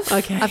 I have.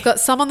 Okay. I've got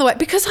some on the way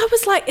because I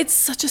was like, it's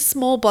such a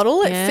small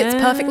bottle. It fits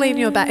perfectly in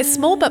your bag. It's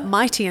small but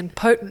mighty and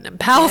potent and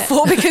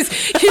powerful because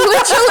you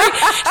literally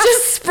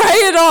just spray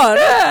it on.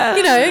 Yeah.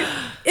 You know,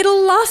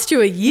 it'll last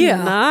you a year,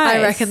 Nice.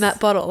 I reckon, that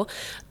bottle.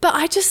 But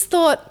I just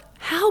thought,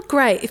 how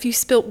great if you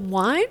spilt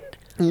wine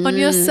on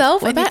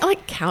yourself. What about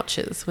like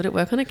couches? Would it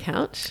work on a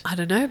couch? I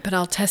don't know, but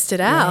I'll test it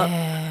out.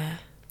 Yeah.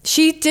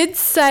 She did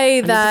say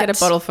I need that to get a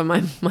bottle for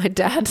my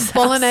dad's house.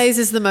 bolognese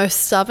is the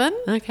most stubborn.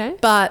 Okay.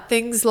 But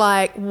things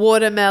like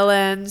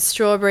watermelon,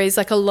 strawberries,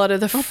 like a lot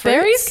of the fruits.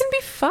 Berries can be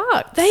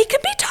fucked. They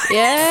can be totally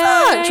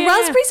Yeah, fucked. yeah.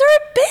 Raspberries are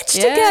a bitch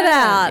to get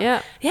out.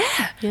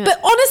 Yeah. But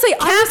honestly,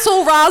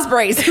 Cancel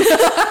raspberries.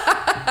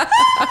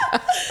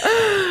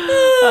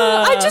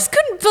 I just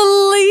couldn't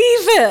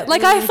believe it.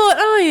 Like I thought,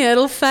 oh yeah,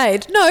 it'll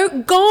fade. No,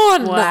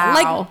 gone. Wow.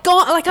 Like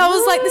gone. Like I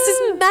was like, this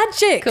is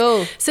magic.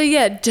 Cool. So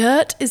yeah,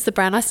 Dirt is the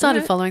brand. I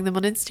started following them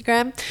on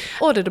Instagram.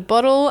 Ordered a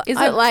bottle. Is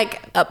it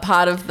like a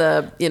part of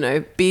the,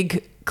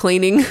 big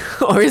cleaning,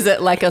 or is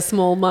it like a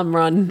small mum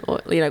run, or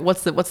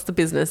what's the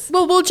business?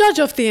 Well, we'll judge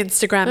off the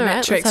Instagram All right,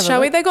 let's metrics, have a shall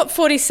we? look. They got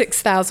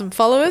 46,000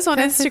 followers on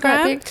Okay, so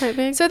Instagram. quite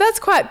big. So that's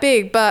quite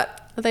big,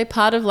 but Are they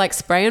part of like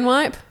spray and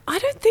wipe? I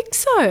don't think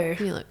so.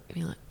 Give me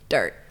a look.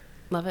 Dirt.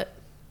 Love it.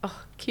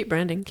 Oh, cute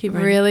branding.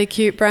 Really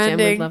cute branding.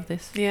 Jem would love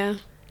this. Yeah.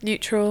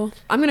 Neutral.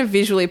 I'm going to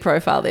visually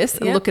profile this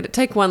and look at it.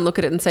 Take one look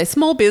at it and say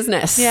small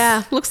business.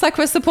 Yeah. Looks like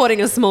we're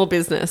supporting a small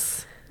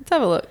business. Let's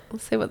have a look.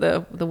 Let's see what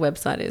the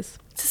website is.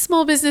 It's a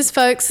small business,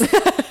 folks.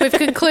 We've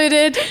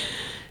concluded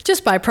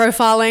just by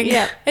profiling.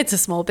 Yeah. It's a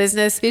small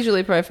business.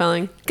 Visually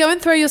profiling. Go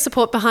and throw your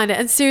support behind it.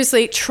 And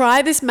seriously,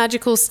 try this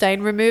magical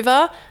stain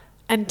remover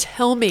and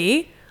tell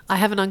me I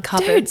haven't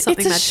uncovered Dude,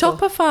 something it's a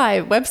magical.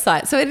 Shopify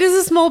website, so it is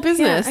a small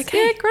business. Yeah,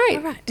 okay. Yeah, great.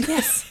 All right.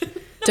 Yes.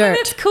 Dirt.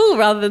 It's cool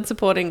rather than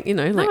supporting,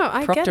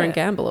 I Procter get and it.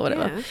 Gamble or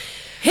whatever. Yeah.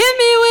 Hit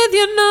me with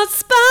your not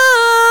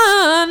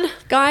spun.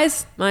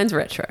 Guys, mine's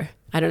retro.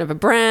 I don't have a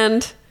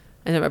brand.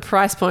 I don't have a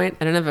price point.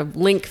 I don't have a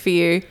link for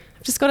you.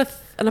 I've just got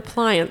an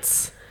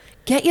appliance.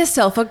 Get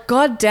yourself a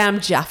goddamn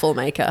Jaffle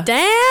Maker.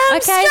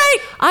 Damn straight.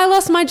 I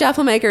lost my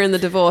Jaffle Maker in the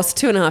divorce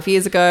 2.5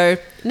 years ago,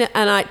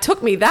 and it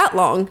took me that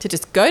long to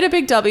just go to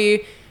Big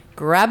W,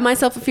 grab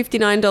myself a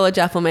 $59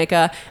 Jaffle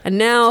Maker, and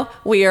now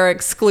we are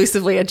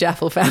exclusively a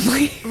Jaffle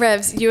family.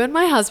 Revz, you and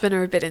my husband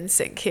are a bit in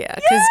sync here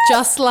because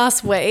just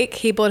last week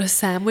he bought a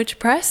sandwich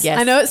press. Yes.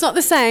 I know it's not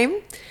the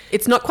same,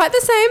 It's not quite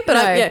the same, but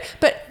No.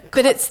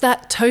 but it's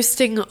that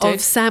toasting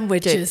of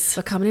sandwiches.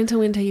 So coming into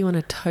winter, you want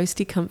a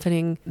toasty,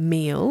 comforting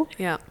meal.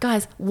 Yeah.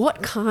 Guys,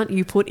 what can't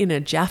you put in a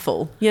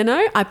Jaffle?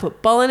 I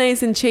put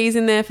bolognese and cheese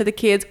in there for the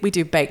kids. We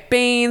do baked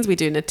beans. We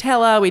do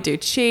Nutella. We do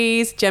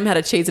cheese. Jem had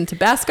a cheese and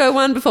Tabasco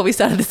one before we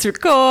started this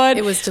record.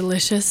 It was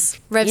delicious.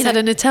 Revz had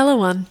a Nutella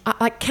one.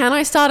 Can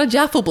I start a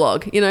Jaffle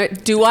blog?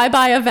 Do I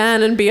buy a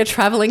van and be a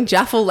traveling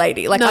Jaffle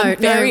lady? No,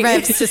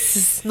 Revz, this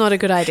is not a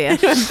good idea.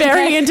 I'm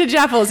very into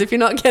Jaffles if you're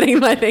not getting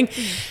my thing.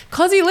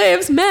 Cozzy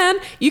lives, man,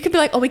 you could be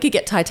like, we could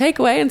get Thai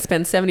takeaway and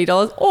spend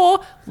 $70, or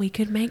we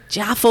could make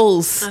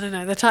Jaffles. I don't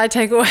know. The Thai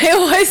takeaway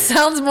always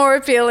sounds more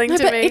appealing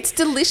to But me. it's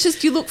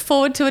delicious. You look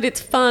forward to it. It's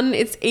fun.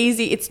 It's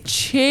easy. It's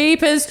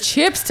cheap as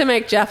chips to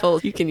make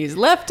Jaffles. You can use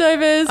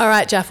leftovers. All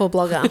right, Jaffle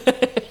blogger.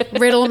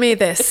 Riddle me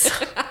this.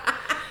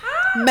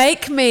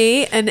 Make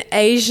me an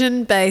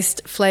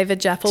Asian-based flavored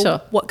Jaffle.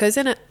 Sure. What goes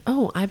in it?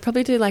 Oh, I'd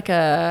probably do like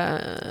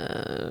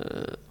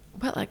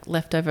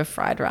leftover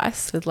fried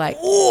rice with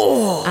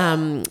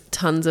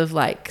tons of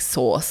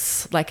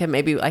sauce,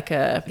 maybe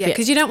Yeah,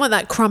 because you don't want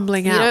that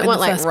crumbling out. You don't in want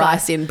the like first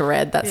rice bite. in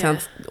bread. That Yeah.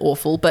 sounds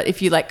awful. But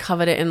if you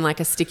covered it in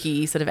a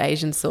sticky sort of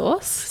Asian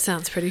sauce.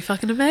 Sounds pretty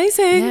fucking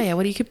amazing. Yeah.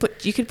 What you could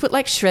put? You could put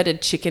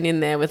shredded chicken in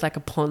there with a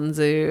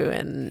ponzu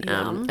and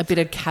a bit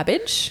of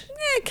cabbage.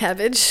 Yeah,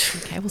 cabbage.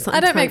 Okay, well, something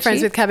I don't make crunchy.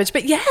 friends with cabbage,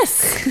 but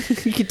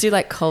yes. You could do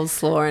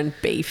coleslaw and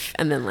beef,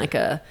 and then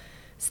a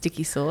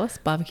sticky sauce,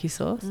 barbecue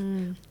sauce.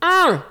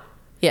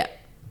 Yeah.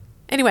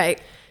 Anyway,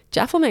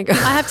 Jaffle Maker. I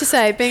have to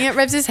say, being at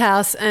Revz's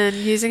house and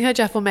using her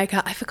Jaffle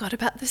Maker, I forgot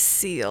about the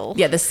seal.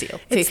 Yeah, the seal.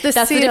 It's See, the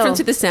that's seal. the difference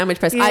with the sandwich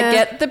press. Yeah. I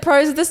get the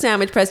pros of the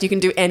sandwich press. You can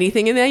do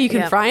anything in there. You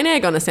can Yeah. fry an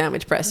egg on a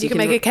sandwich press. You can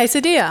make a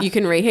quesadilla. You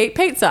can reheat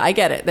pizza. I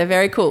get it. They're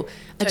very cool.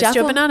 Toast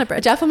your banana bread.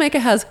 A Jaffle Maker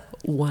has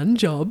one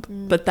job,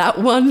 but that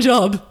one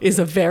job is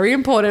a very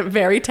important,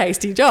 very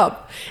tasty job.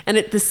 And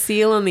the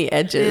seal on the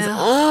edges. Yeah.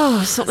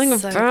 Oh, something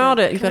So about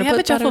good. it. You've Can got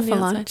we to have put a Jaffle butter on for the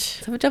outside. lunch?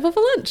 Let's have a Jaffle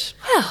for lunch.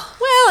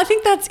 Well, I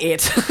think that's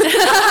it.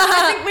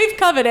 I think we've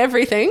covered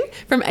everything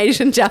from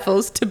Asian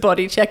Jaffles to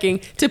body checking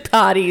to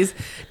parties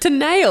to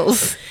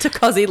nails to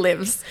Cozzy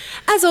lives.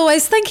 as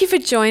always, thank you for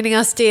joining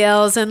us,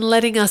 DLs, and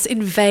letting us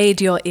invade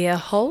your ear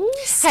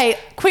holes. Hey,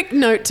 quick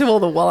note to all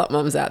the wallet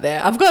mums out there.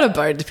 I've got a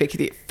bone to pick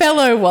with you.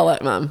 Fellow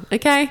wallet mum,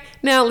 okay?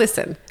 Now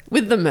listen,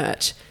 with the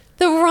merch,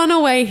 the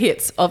runaway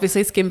hits,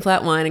 obviously skim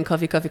flat wine and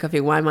coffee,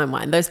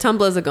 wine. Those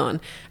tumblers are gone,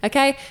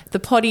 okay? The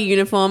potty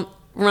uniform,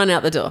 run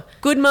out the door.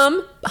 Good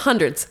mum,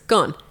 hundreds,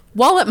 gone.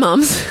 Wallet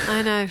mums.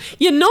 I know.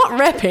 You're not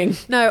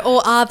repping. No,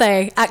 or are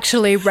they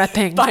actually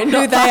repping By who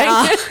not they buying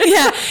are? it.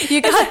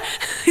 Yeah,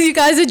 you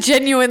guys are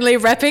genuinely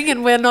repping,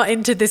 and we're not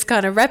into this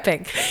kind of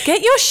repping.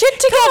 Get your shit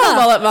Come on, together.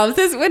 wallet mums.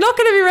 We're not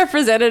going to be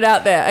represented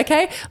out there,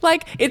 okay?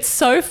 Like, it's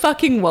so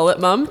fucking wallet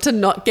mum to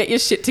not get your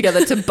shit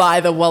together to buy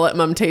the wallet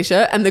mum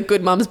t-shirt, and the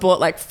good mums bought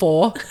like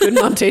 4 good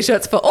mum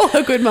t-shirts for all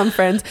her good mum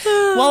friends.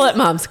 Wallet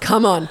mums,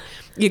 come on.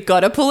 You got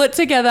to pull it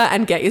together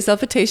and get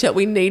yourself a t-shirt.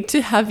 We need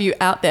to have you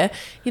out there,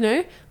 you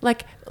know,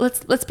 like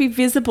let's be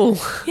visible.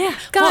 Yeah,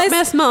 Guys, guys.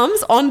 mess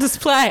mums on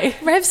display.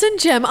 Revz and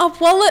Jem are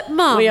wallet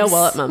mums. We are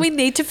wallet mums. We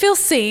need to feel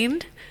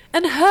seen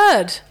and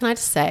heard. Can I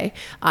just say,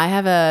 I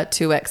have a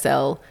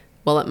 2XL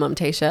wallet mum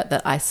t-shirt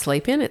that I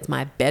sleep in. It's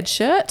my bed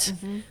shirt.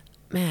 Mm-hmm.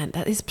 Man,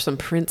 that is some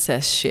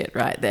princess shit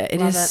right there. It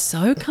Love is it.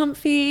 so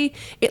comfy.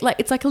 It's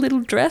like a little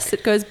dress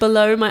that goes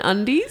below my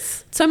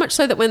undies. So much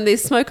so that when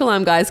these smoke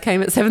alarm guys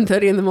came at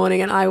 7:30 in the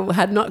morning and I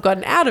had not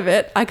gotten out of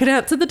it, I could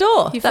answer the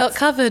door. You felt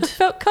covered. I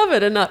felt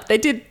covered enough. They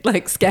did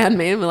like scan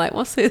me and were like,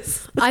 "What's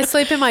this?" I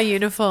sleep in my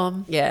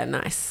uniform. Yeah,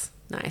 nice.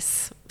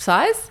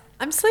 Size?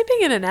 I'm sleeping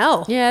in an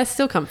L. Yeah,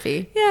 still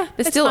comfy. Yeah,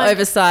 It's it's still fine.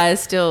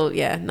 oversized, still,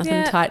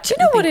 nothing tight. Do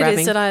you know what nothing it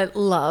is that I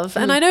love?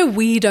 And I know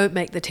we don't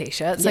make the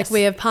t-shirts. Like Yes.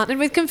 we have partnered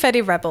with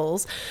Confetti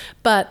Rebels,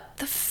 but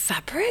the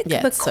fabric,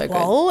 the it's so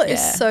qual good.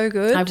 is so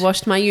good. I've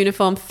washed my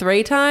uniform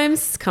 3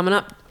 times, coming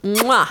up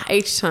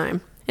each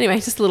time. Anyway,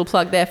 just a little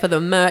plug there for the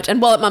merch.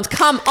 And wallet mums,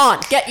 come on,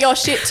 get your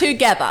shit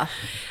together.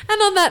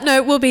 And on that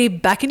note, we'll be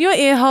back in your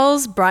ear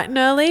holes bright and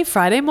early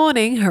Friday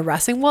morning,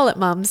 harassing wallet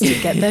mums to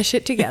get their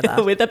shit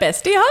together. With the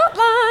bestie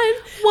hotline.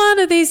 One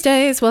of these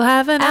days, we'll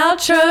have an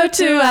outro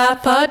to our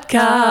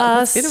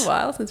podcast. It's been a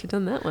while since we've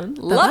done that one.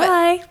 Bye-bye.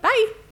 Love it. Bye.